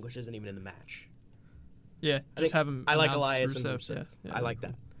if Aiden English isn't even in the match. Yeah, I just think- have him. I like announce Elias and Rusev. Yeah. I like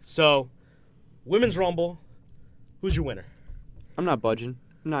that. So, Women's Rumble. Who's your winner? I'm not budging.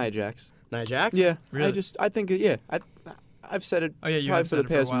 Nia Jax. Nia Jax? Yeah. Really? I think yeah. I've said it. Oh, yeah, you probably have for said the it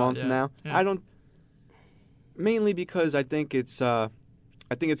for a past while, month yeah. now. Yeah. I don't. Mainly because I think it's a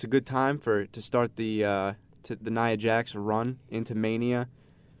good time to start the Nia Jax run into Mania.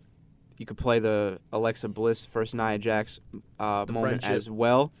 You could play the Alexa Bliss versus Nia Jax moment friendship. as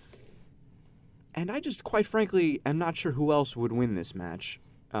well. And I just, quite frankly, am not sure who else would win this match.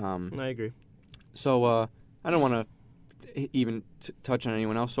 I agree. So I don't want to even touch on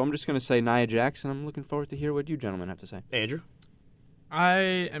anyone else. So I'm just going to say Nia Jax, and I'm looking forward to hear what you gentlemen have to say. Andrew? I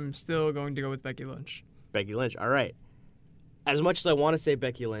am still going to go with Becky Lynch. Becky Lynch. All right. As much as I want to say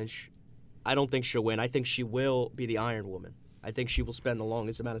Becky Lynch, I don't think she'll win. I think she will be the Iron Woman. I think she will spend the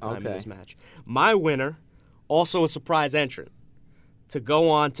longest amount of time in Okay. this match. My winner, also a surprise entrant, to go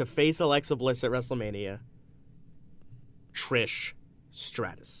on to face Alexa Bliss at WrestleMania, Trish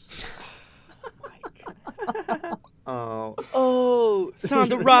Stratus. Oh. It's time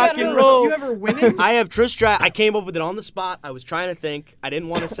to rock and roll. You ever win it? I have Trish Stratus. I came up with it on the spot. I was trying to think. I didn't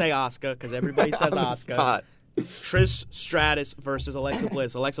want to say Asuka because everybody says On the Asuka. spot. Trish Stratus versus Alexa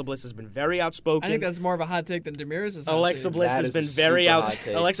Bliss. Alexa Bliss has been very outspoken. I think that's more of a hot take than Demiris' hot Alexa take. Bliss That has is been a very super out. hot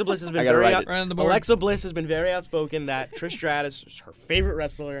take. Alexa Bliss has been I gotta very write out. it. Right on the board. Alexa Bliss has been very outspoken that Trish Stratus is her favorite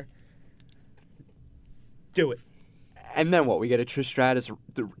wrestler. Do it. And then what? We get a Trish Stratus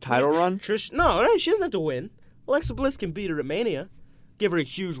title run? Trish, no, she doesn't have to win. Alexa Bliss can beat her at Mania. Give her a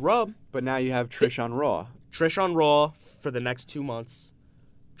huge rub. But now you have Trish on Raw. Trish on Raw for the next 2 months.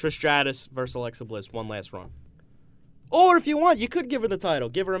 Trish Stratus versus Alexa Bliss, one last run. Or if you want, you could give her the title.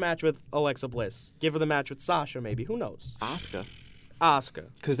 Give her a match with Alexa Bliss. Give her the match with Sasha, maybe. Who knows? Asuka. Asuka.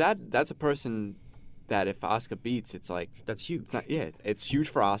 Because that's a person that if Asuka beats, it's like, That's huge. it's not, yeah, it's huge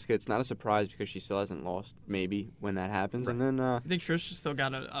for Asuka. It's not a surprise because she still hasn't lost, maybe, when that happens. And then, I think Trish has still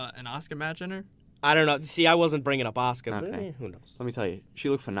got an Oscar match in her. I don't know. See, I wasn't bringing up Asuka, but Okay. who knows? let me tell you, she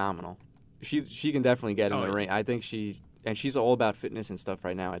looked phenomenal She can definitely get in Oh, the yeah. ring. I think she's all about fitness and stuff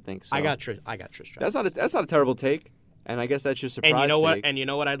right now. I think. So. I got Trish Stratus. That's not a terrible take, and I guess that's your surprise. And you know what? take. And you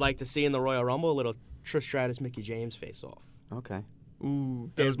know what I'd like to see in the Royal Rumble? A little Trish Stratus, Mickey James face off. Okay. Ooh,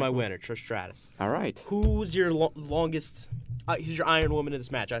 that There's would be my cool. winner, Trish Stratus. All right. Who's your longest? Who's your Iron Woman in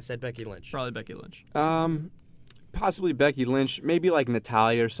this match? I said Becky Lynch. Probably Becky Lynch. Possibly Becky Lynch. Maybe like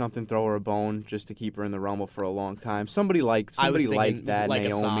Natalia or something. Throw her a bone just to keep her in the Rumble for a long time. Somebody like thinking that. like a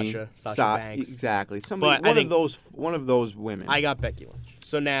Naomi. Sasha Banks. Exactly. Somebody. But I think- one of those women. I got Becky Lynch.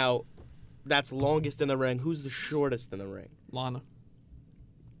 So now, that's longest in the ring. Who's the shortest in the ring? Lana.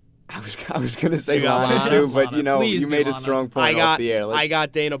 I was gonna say You got Lana Lana? too, but Lana. you know Please you be made a Lana. strong I point got off the air. I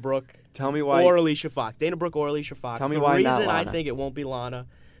got Dana Brooke Tell me why. or Alicia Fox. Dana Brooke or Alicia Fox. Tell me the why reason not I Lana. think it won't be Lana,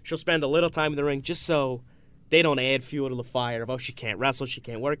 she'll spend a little time in the ring just so they don't add fuel to the fire of, oh, she can't wrestle, she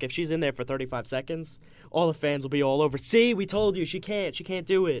can't work. If she's in there for 35 seconds, all the fans will be all over. See, we told you, she can't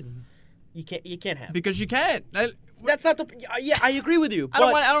do it. You can't have it. Because you can't. That's not the. Yeah, I agree with you. I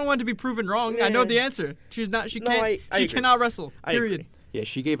don't want to be proven wrong. I know the answer. She's not. She No, can't. I she agree. cannot wrestle. I Period. agree. Yeah,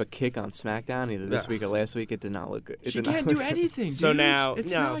 she gave a kick on SmackDown either this Yeah. week or last week. It did not look good. It She did not can't look do good. anything. So dude. now,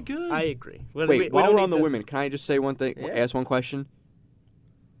 it's no, not good. I agree. Well, Wait, we while don't we're on need the to- women, can I just say one thing? Yeah. Ask one question.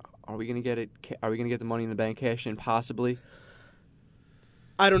 Are we gonna get it? Are we gonna get the Money in the Bank cash in? Possibly.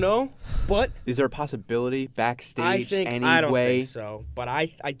 I don't know, but Is there a possibility backstage? I think any I don't way? think so. But I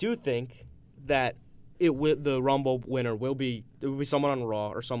do think that the Rumble winner will be someone on Raw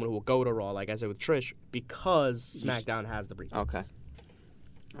or someone who will go to Raw, like I said with Trish, because SmackDown has the briefcase. Okay.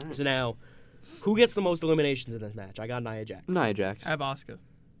 So now, who gets the most eliminations in this match? I got Nia Jax. Nia Jax. I have Asuka.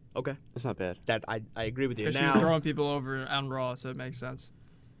 Okay, That's not bad. that I agree with you. Because she was Now, throwing people over on Raw, so it makes sense.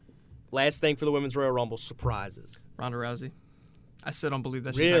 last thing for the Women's Royal Rumble, surprises. Ronda Rousey. I still don't believe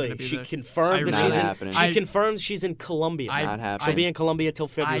that she's not Really, going to be she there. confirmed that Not she's happening. she confirmed she's in Colombia. Not happening. She'll be in Colombia till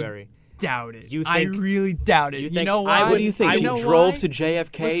February. doubt it. You I think- really doubt it. you You, think- know I why? What do you think? I She know drove why? to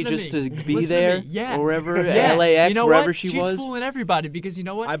JFK Listen just me. to be Listen there? me. Yeah. Or wherever, Yeah. LAX, You know wherever what? she She's was? fooling everybody because you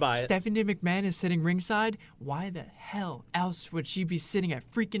know what? I buy it. Stephanie McMahon is sitting ringside. Why the hell else would she be sitting at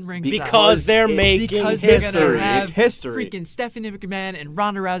freaking ringside? Because they're making because they're history. gonna have It's history. Freaking Stephanie McMahon and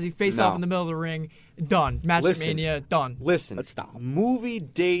Ronda Rousey face off No. in the middle of the ring. Done. Match at Listen. Mania. Done. Listen, Let's stop. Movie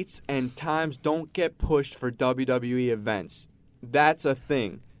dates and times don't get pushed for WWE events. That's a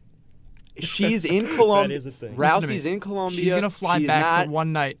thing. She's in Colombia. That is a thing. Listen to Rousey's me. in Colombia. She's gonna fly She's back not, for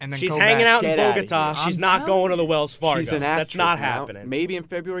one night and then She's go hanging back. out in Get outta Bogota. here. She's I'm not telling going to you. the Wells Fargo. She's an actress That's not now. happening. Maybe in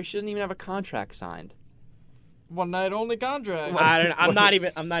February. She doesn't even have a contract signed. One night only contract. I'm not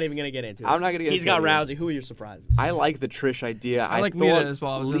even gonna get into it. I'm not gonna get He's into got it either. Rousey. Who are your surprises? I like the Trish idea. I like thought Lita as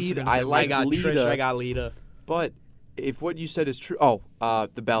well. I was also Lita, gonna say I Lita. like I got Lita, Trish. I got Lita. but if what you said is true, the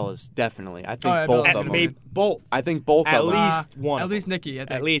Bellas definitely. I think yeah, both Bellas. of them. Maybe both. I think both At of them. least one. At of least them. Nikki. I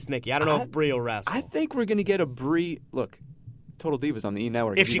think. At least Nikki. I don't know if Brie will wrestle. I think we're gonna get a Brie. Look, Total Divas on the E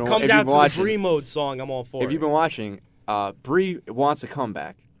Network. if she you've comes been out to watching, the Brie mode song, I'm all for if it. you've been watching, Brie wants a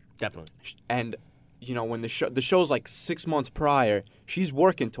comeback, Definitely. and you know when the show's like 6 months prior, she's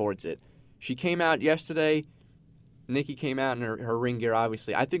working towards it. She came out yesterday. Nikki came out in her ring gear,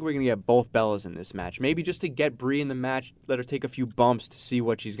 obviously. I think we're going to get both Bellas in this match. Maybe just to get Brie in the match, let her take a few bumps to see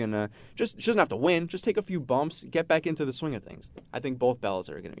what she's going to... She doesn't have to win. Just take a few bumps, get back into the swing of things. I think both Bellas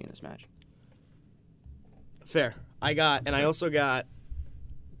are going to be in this match. Fair. I also got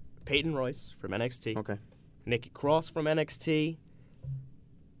Peyton Royce from NXT. Okay. Nikki Cross from NXT.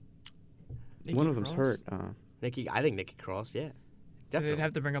 Nikki One of them's Cross? hurt. I think Nikki Cross, yeah. They'd Definitely.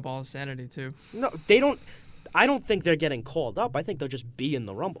 have to bring up all sanity too. No, they don't. I don't think they're getting called up. I think they'll just be in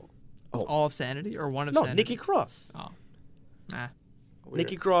the Rumble. All of sanity or one of No, sanity? Nikki Cross. Oh. Nah.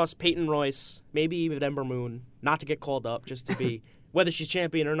 Nikki Cross, Peyton Royce, maybe even Ember Moon, not to get called up, just to be, whether she's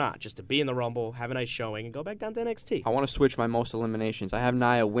champion or not, just to be in the Rumble, have a nice showing, and go back down to NXT. I want to switch my most eliminations. I have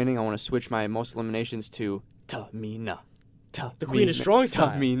Nia winning. I want to switch my most eliminations to Tamina. The Queen of Strong style.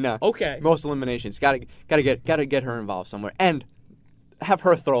 Tamina. Okay. Most eliminations. Gotta get her involved somewhere, and have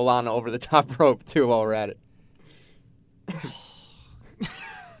her throw Lana over the top rope too while we're at it.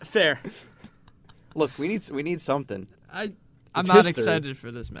 Fair. Look, we need something. I'm It's not history. excited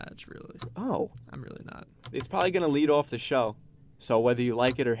for this match, really. Oh, I'm really not. it's probably gonna lead off the show. So whether you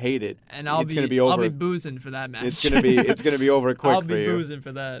like it or hate it, And it's gonna be over. I'll be boozing for that match. it's gonna be over quick I'll for be you. boozing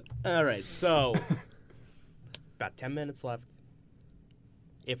for that. All right, so about 10 minutes left,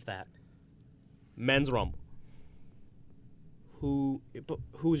 if that. Men's Rumble.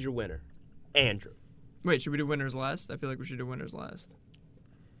 Who's your winner? Andrew. Wait, should we do winners last? I feel like we should do winners last.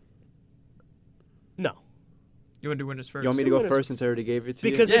 No. You want to do winners first? You want me to go Winners first since I already gave it to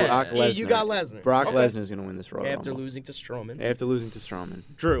Because you? Yeah, Brock yeah, Lesnar. you got Lesnar. Brock Okay. Lesnar's gonna win this Royal After Rumble. losing to Strowman. After losing to Strowman.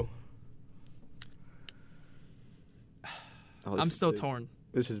 Drew. Oh, this I'm is still big. torn.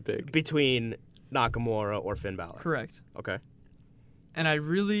 This is big. Between Nakamura or Finn Balor. Correct. Okay. And I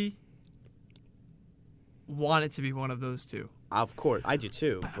really want it to be one of those two. Of course, I do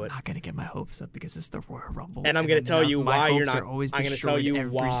too. But I'm not gonna get my hopes up because it's the Royal Rumble. And I'm gonna tell you my why you're hopes not- Are always I'm gonna tell destroyed you every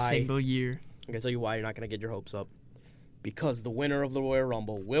why. single year. I'm gonna tell you why you're not gonna get your hopes up. Because the winner of the Royal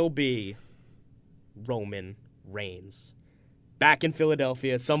Rumble will be Roman Reigns. Back in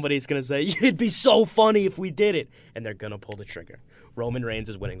Philadelphia, somebody's gonna say, it'd be so funny if we did it. And they're gonna pull the trigger. Roman Reigns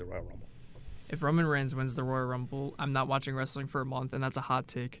is winning the Royal Rumble. If Roman Reigns wins the Royal Rumble, I'm not watching wrestling for a month, and that's a hot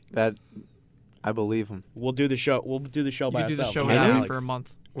take. That I believe him. We'll do the show. We'll do the show You by can do the ourselves. show Me and without me Alex. for a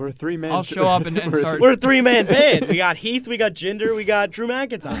month. We're a 3-man. I'll show up and we're a start. We're a 3-man band. We got Heath, we got Jinder, we got Drew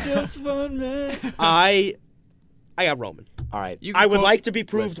McIntyre. Just fun, man. I got Roman. All right. You can I would quote- like to be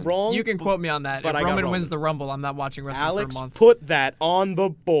proved Listen, wrong. You can quote me on that. but If I got Roman Roman. wins the Rumble, I'm not watching wrestling Alex, for a month. put that on the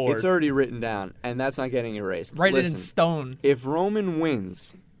board. It's already written down, and that's not getting erased. Write it Listen, in stone. If Roman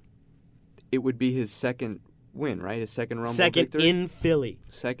wins, it would be his second win, right? His second Rumble Second victory. in Philly.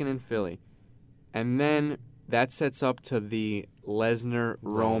 Second in Philly. And then that sets up to the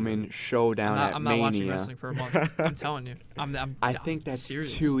Lesnar-Roman showdown at I'm not Mania. watching wrestling for a month. I'm telling you. I think that's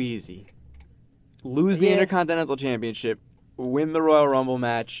serious. too easy. Lose the Yeah. Intercontinental Championship, win the Royal Rumble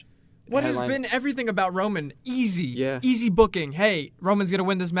match. What has headline- been everything about Roman? Easy. Yeah. Easy booking. Hey, Roman's going to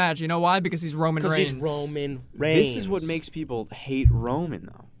win this match. You know why? Because he's Roman Because Reigns. he's Roman Reigns. This is what makes people hate Roman,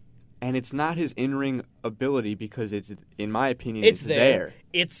 though. And it's not his in-ring ability because it's, in my opinion, It's it's there.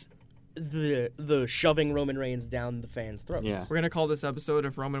 It's the shoving Roman Reigns down the fans' throats. Yeah. We're going to call this episode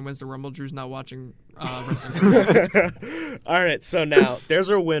If Roman Wins the Rumble, Drew's not watching wrestling for a month. All right, so now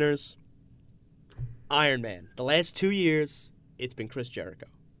there's our winners. Iron Man. The last 2 years, it's been Chris Jericho.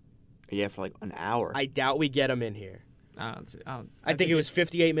 Yeah, for like an hour. I doubt we get him in here. I don't see. I think it was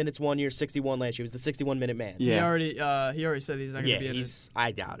 58 minutes one year, 61 last year. He was the 61-minute man. He Yeah. already said he's not going Yeah, to be in it.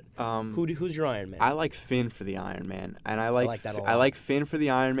 I doubt it. Um, Who's your Iron Man? I like Finn for the Iron Man, and I like that a I lot. like Finn for the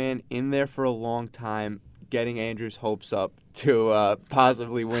Iron Man in there for a long time, getting Andrew's hopes up to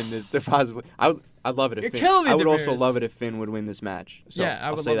possibly win this. I'd love it if You're Finn, killing me, I would also Damaris. love it if Finn would win this match. So Yeah, I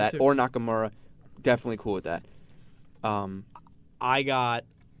I'll would say love it that. too. Or Nakamura, definitely cool with that. I got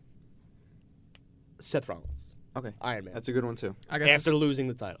Seth Rollins. Okay, Iron Man. that's a good one too. I got After losing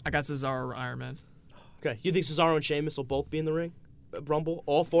the title. I got Cesaro Iron Man. Okay. You think Cesaro and Sheamus will both be in the ring? Rumble?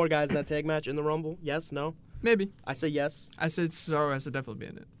 All 4 guys in that tag match in the Rumble? Yes? No? Maybe. I say yes. I said Cesaro has to definitely be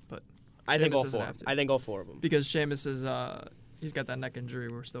in it, but I think Sheamus all doesn't 4. have to. I think all 4 of them. because Sheamus is he's got that neck injury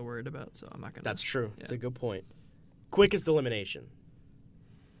we're still worried about, so I'm not gonna. That's true. Yeah. It's a good point. Quickest elimination.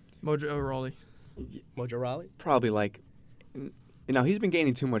 Mojo Rawley. Mojo Rawley? Probably like, he's been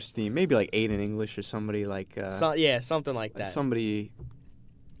gaining too much steam. Maybe like Aiden English or somebody like. Something like that. Somebody,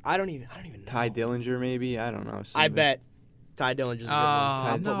 I don't even know. Ty Dillinger maybe. I don't know. I somebody. bet Ty Dillinger's a good one.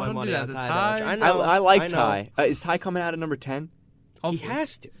 I'll no, put my don't money do that on to Ty Ty. Dillinger. I know. I like know. Ty. Is Ty coming out at number 10? He Hopefully.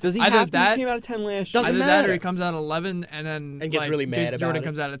 has to. Does he Either have to? that- He came out at 10 last Doesn't year. Either that or matter. he comes out at 11 and then And gets really mad Jason about Jordan it.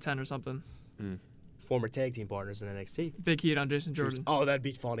 comes out at 10 or something. Former tag team partners in NXT. Big heat on Jason Jordan. Oh, that'd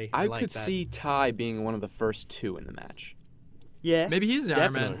be funny. I like could that. see Ty being one of the first 2 in the match. Yeah. Maybe he's the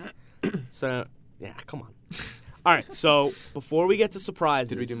Iron Man. Definitely. So, yeah, come on. All right, so before we get to surprises.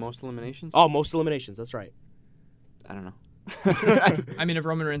 Did we do most eliminations? Oh, most eliminations. That's right. I don't know. I mean, if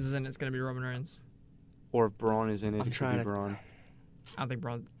Roman Reigns is in it, it's going to be Roman Reigns. Or if Braun is in it, I'm it could trying be to- Braun. I don't think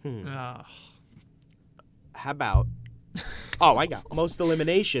Braun. How about? Oh, I got most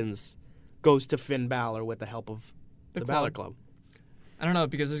eliminations goes to Finn Balor with the help of the Balor Club. I don't know,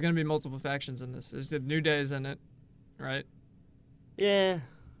 because there's going to be multiple factions in this. There's the New Day's in it, right? Yeah,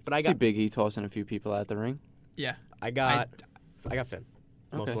 but I I see got Big E tossing a few people out the ring. Yeah. I got Finn.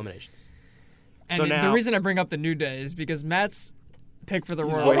 Most Okay. eliminations. And So the now- reason I bring up the New Day is because Matt's pick for the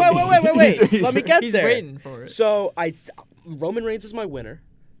Royal waiting. Rumble. Wait. Let me get He's there. waiting for it. So Roman Reigns is my winner,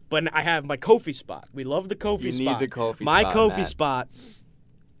 but I have my Kofi spot. We love the Kofi You spot. need the Kofi my spot, Kofi Matt. spot,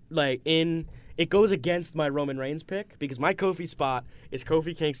 it goes against my Roman Reigns pick because my Kofi spot is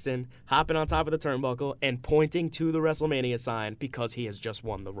Kofi Kingston hopping on top of the turnbuckle and pointing to the WrestleMania sign because he has just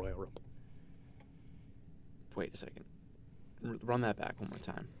won the Royal Rumble. Wait a second. Run that back one more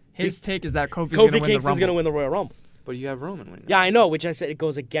time. His take is that Kofi's going to Kofi win the Kingston's going to Rumble. win the Royal Rumble. But you have Roman winning. Yeah, I know, which I said it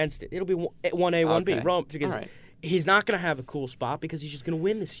goes against it. It'll be 1A, 1B, Okay. Rome, because All right. he's not going to have a cool spot because he's just going to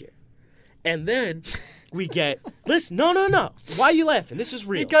win this year. And then we get listen. No. Why are you laughing? This is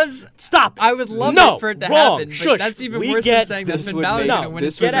real. Because stop. I would love no, it for it to wrong. happen, but Shush. that's even We worse get- than saying that This Finn would Balor's make- going to win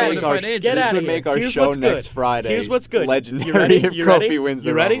this his would Get first outta make here. our fight age. Get this outta would here. make our Here's show what's good. next Friday. Here's what's good. Legendary You ready? if You Kofi ready? wins the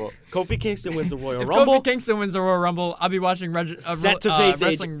You ready? Rumble. Kofi Kingston wins the Royal If Rumble. Kofi Kingston wins the Royal Rumble, I'll be watching Set to face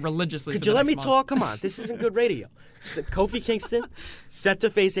wrestling religiously. Could for you the let me next talk? Come on, this isn't good radio. So Kofi Kingston set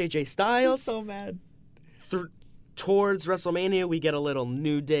to face AJ Styles. So mad. Towards WrestleMania, we get a little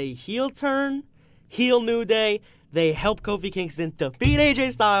New Day heel turn. Heel New Day. They help Kofi Kingston defeat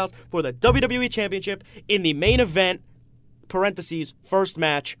AJ Styles for the WWE Championship in the main event, parentheses, first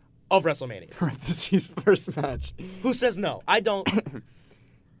match of WrestleMania. Parentheses first match. Who says no? I don't.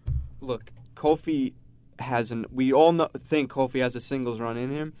 Look, Kofi we all think Kofi has a singles run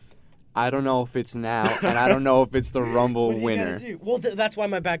in him. I don't know if it's now, and I don't know if it's the Rumble What do you winner. gotta do? Well, that's why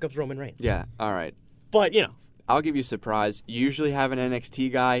my backup's Roman Reigns. Yeah, all right. But, you know. I'll give you a surprise. You usually have an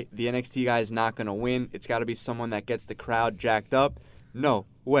NXT guy. The NXT guy is not going to win. It's got to be someone that gets the crowd jacked up. No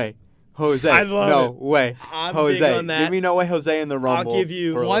way. Jose. I love no it. way. I'm Jose. big on that. Give me No Way Jose in the Rumble. give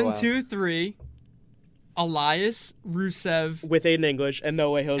you for a little 1, while. 2, 3. Elias, Rusev. With Aiden English and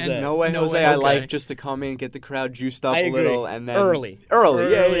No Way Jose. And No Way No Jose, Way I Jose. like just to come in, get the crowd juiced up I a agree. little, and then Early,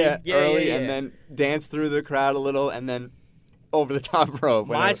 early, yeah, and then dance through the crowd a little, and then over the top rope.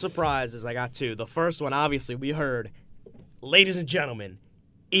 My whatever. surprise is I got two. The first one, obviously, we heard, ladies and gentlemen,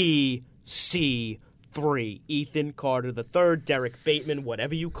 EC3. Ethan Carter III, Derek Bateman,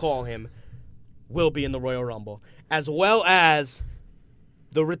 whatever you call him, will be in the Royal Rumble, as well as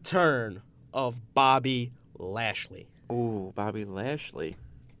the return of Bobby Lashley. Ooh, Bobby Lashley.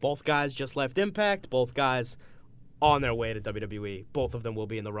 Both guys just left Impact. Both guys on their way to WWE. Both of them will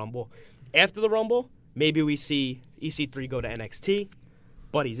be in the Rumble. After the Rumble, maybe we see EC3 go to NXT,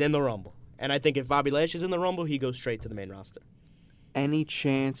 but he's in the Rumble. And I think if Bobby Lashley's in the Rumble, he goes straight to the main roster. Any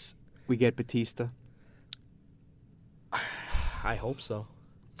chance we get Batista? I hope so.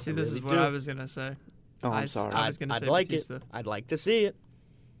 See, I this really is what do. I was going to say. Oh, I'm sorry. I was going to I'd say like Batista. it. I'd like to see it.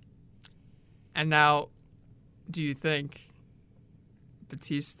 And now, do you think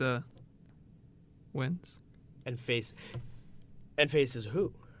Batista wins? And faces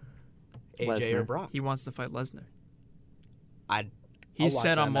who? AJ or Lesnar. Brock? He wants to fight Lesnar. I'll He's watch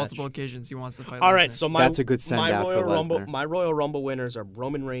said that on match. multiple occasions he wants to fight All Lesnar. right, so my That's a good send my out for Royal Rumble, Lesnar. my Royal Rumble winners are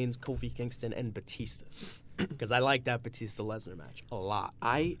Roman Reigns, Kofi Kingston, and Batista. Because I like that Batista Lesnar match a lot.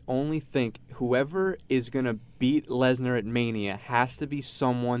 I only think whoever is going to beat Lesnar at Mania has to be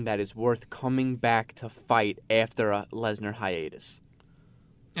someone that is worth coming back to fight after a Lesnar hiatus.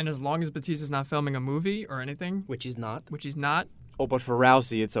 And as long as Batista's not filming a movie or anything, Which he's not. which he's not, Oh, but for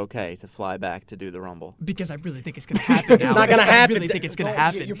Rousey, it's okay to fly back to do the Rumble. because I really think it's going to happen now. It's not gonna I happen. really think it's going to Don't-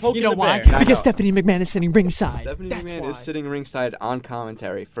 happen. you're poking You know the why? bear. I Because know. Stephanie McMahon is sitting ringside. Stephanie That's McMahon why. is sitting ringside on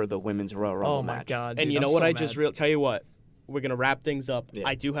commentary for the Women's Royal Rumble Oh my match. god! And dude, you know I'm what? so I just mad. tell you what. We're gonna wrap things up. Yeah.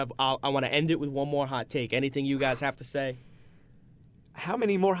 I do have. I want to end it with one more hot take. Anything you guys have to say? How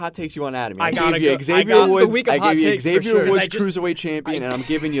many more hot takes you want out of me? I gotta gave you go- I Xavier got- This is the Woods. week of I hot gave you takes for Xavier sure. Woods I just- Cruiserweight Champion, and I'm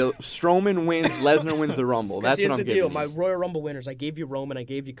giving you Strowman wins, Lesnar wins the Rumble. That's Here's what I'm the giving deal. you. My Royal Rumble winners. I gave you Roman. I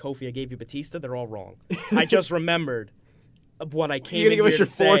gave you Kofi. I gave you Batista. They're all wrong. I just remembered of what I came You're in gonna here give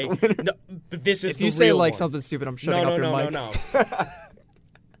us to your say. fourth winner? No, but this is If the you say real like one. something stupid, I'm shutting No, off no, your no, mic. no, no.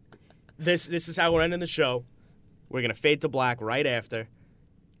 This is how we're ending the show. We're gonna fade to black right after.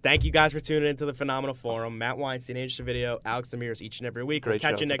 Thank you guys for tuning into the Phenomenal Forum. Matt Weinstein, Angel Video, Alex Demiris each and every week. Great We'll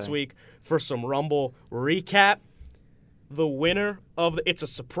catch show you next today. week for some Rumble recap. The winner of it's a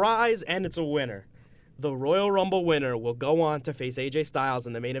surprise and it's a winner. The Royal Rumble winner will go on to face AJ Styles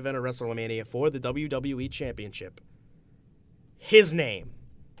in the main event of WrestleMania for the WWE Championship. His name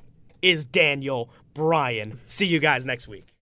is Daniel Bryan. See you guys next week.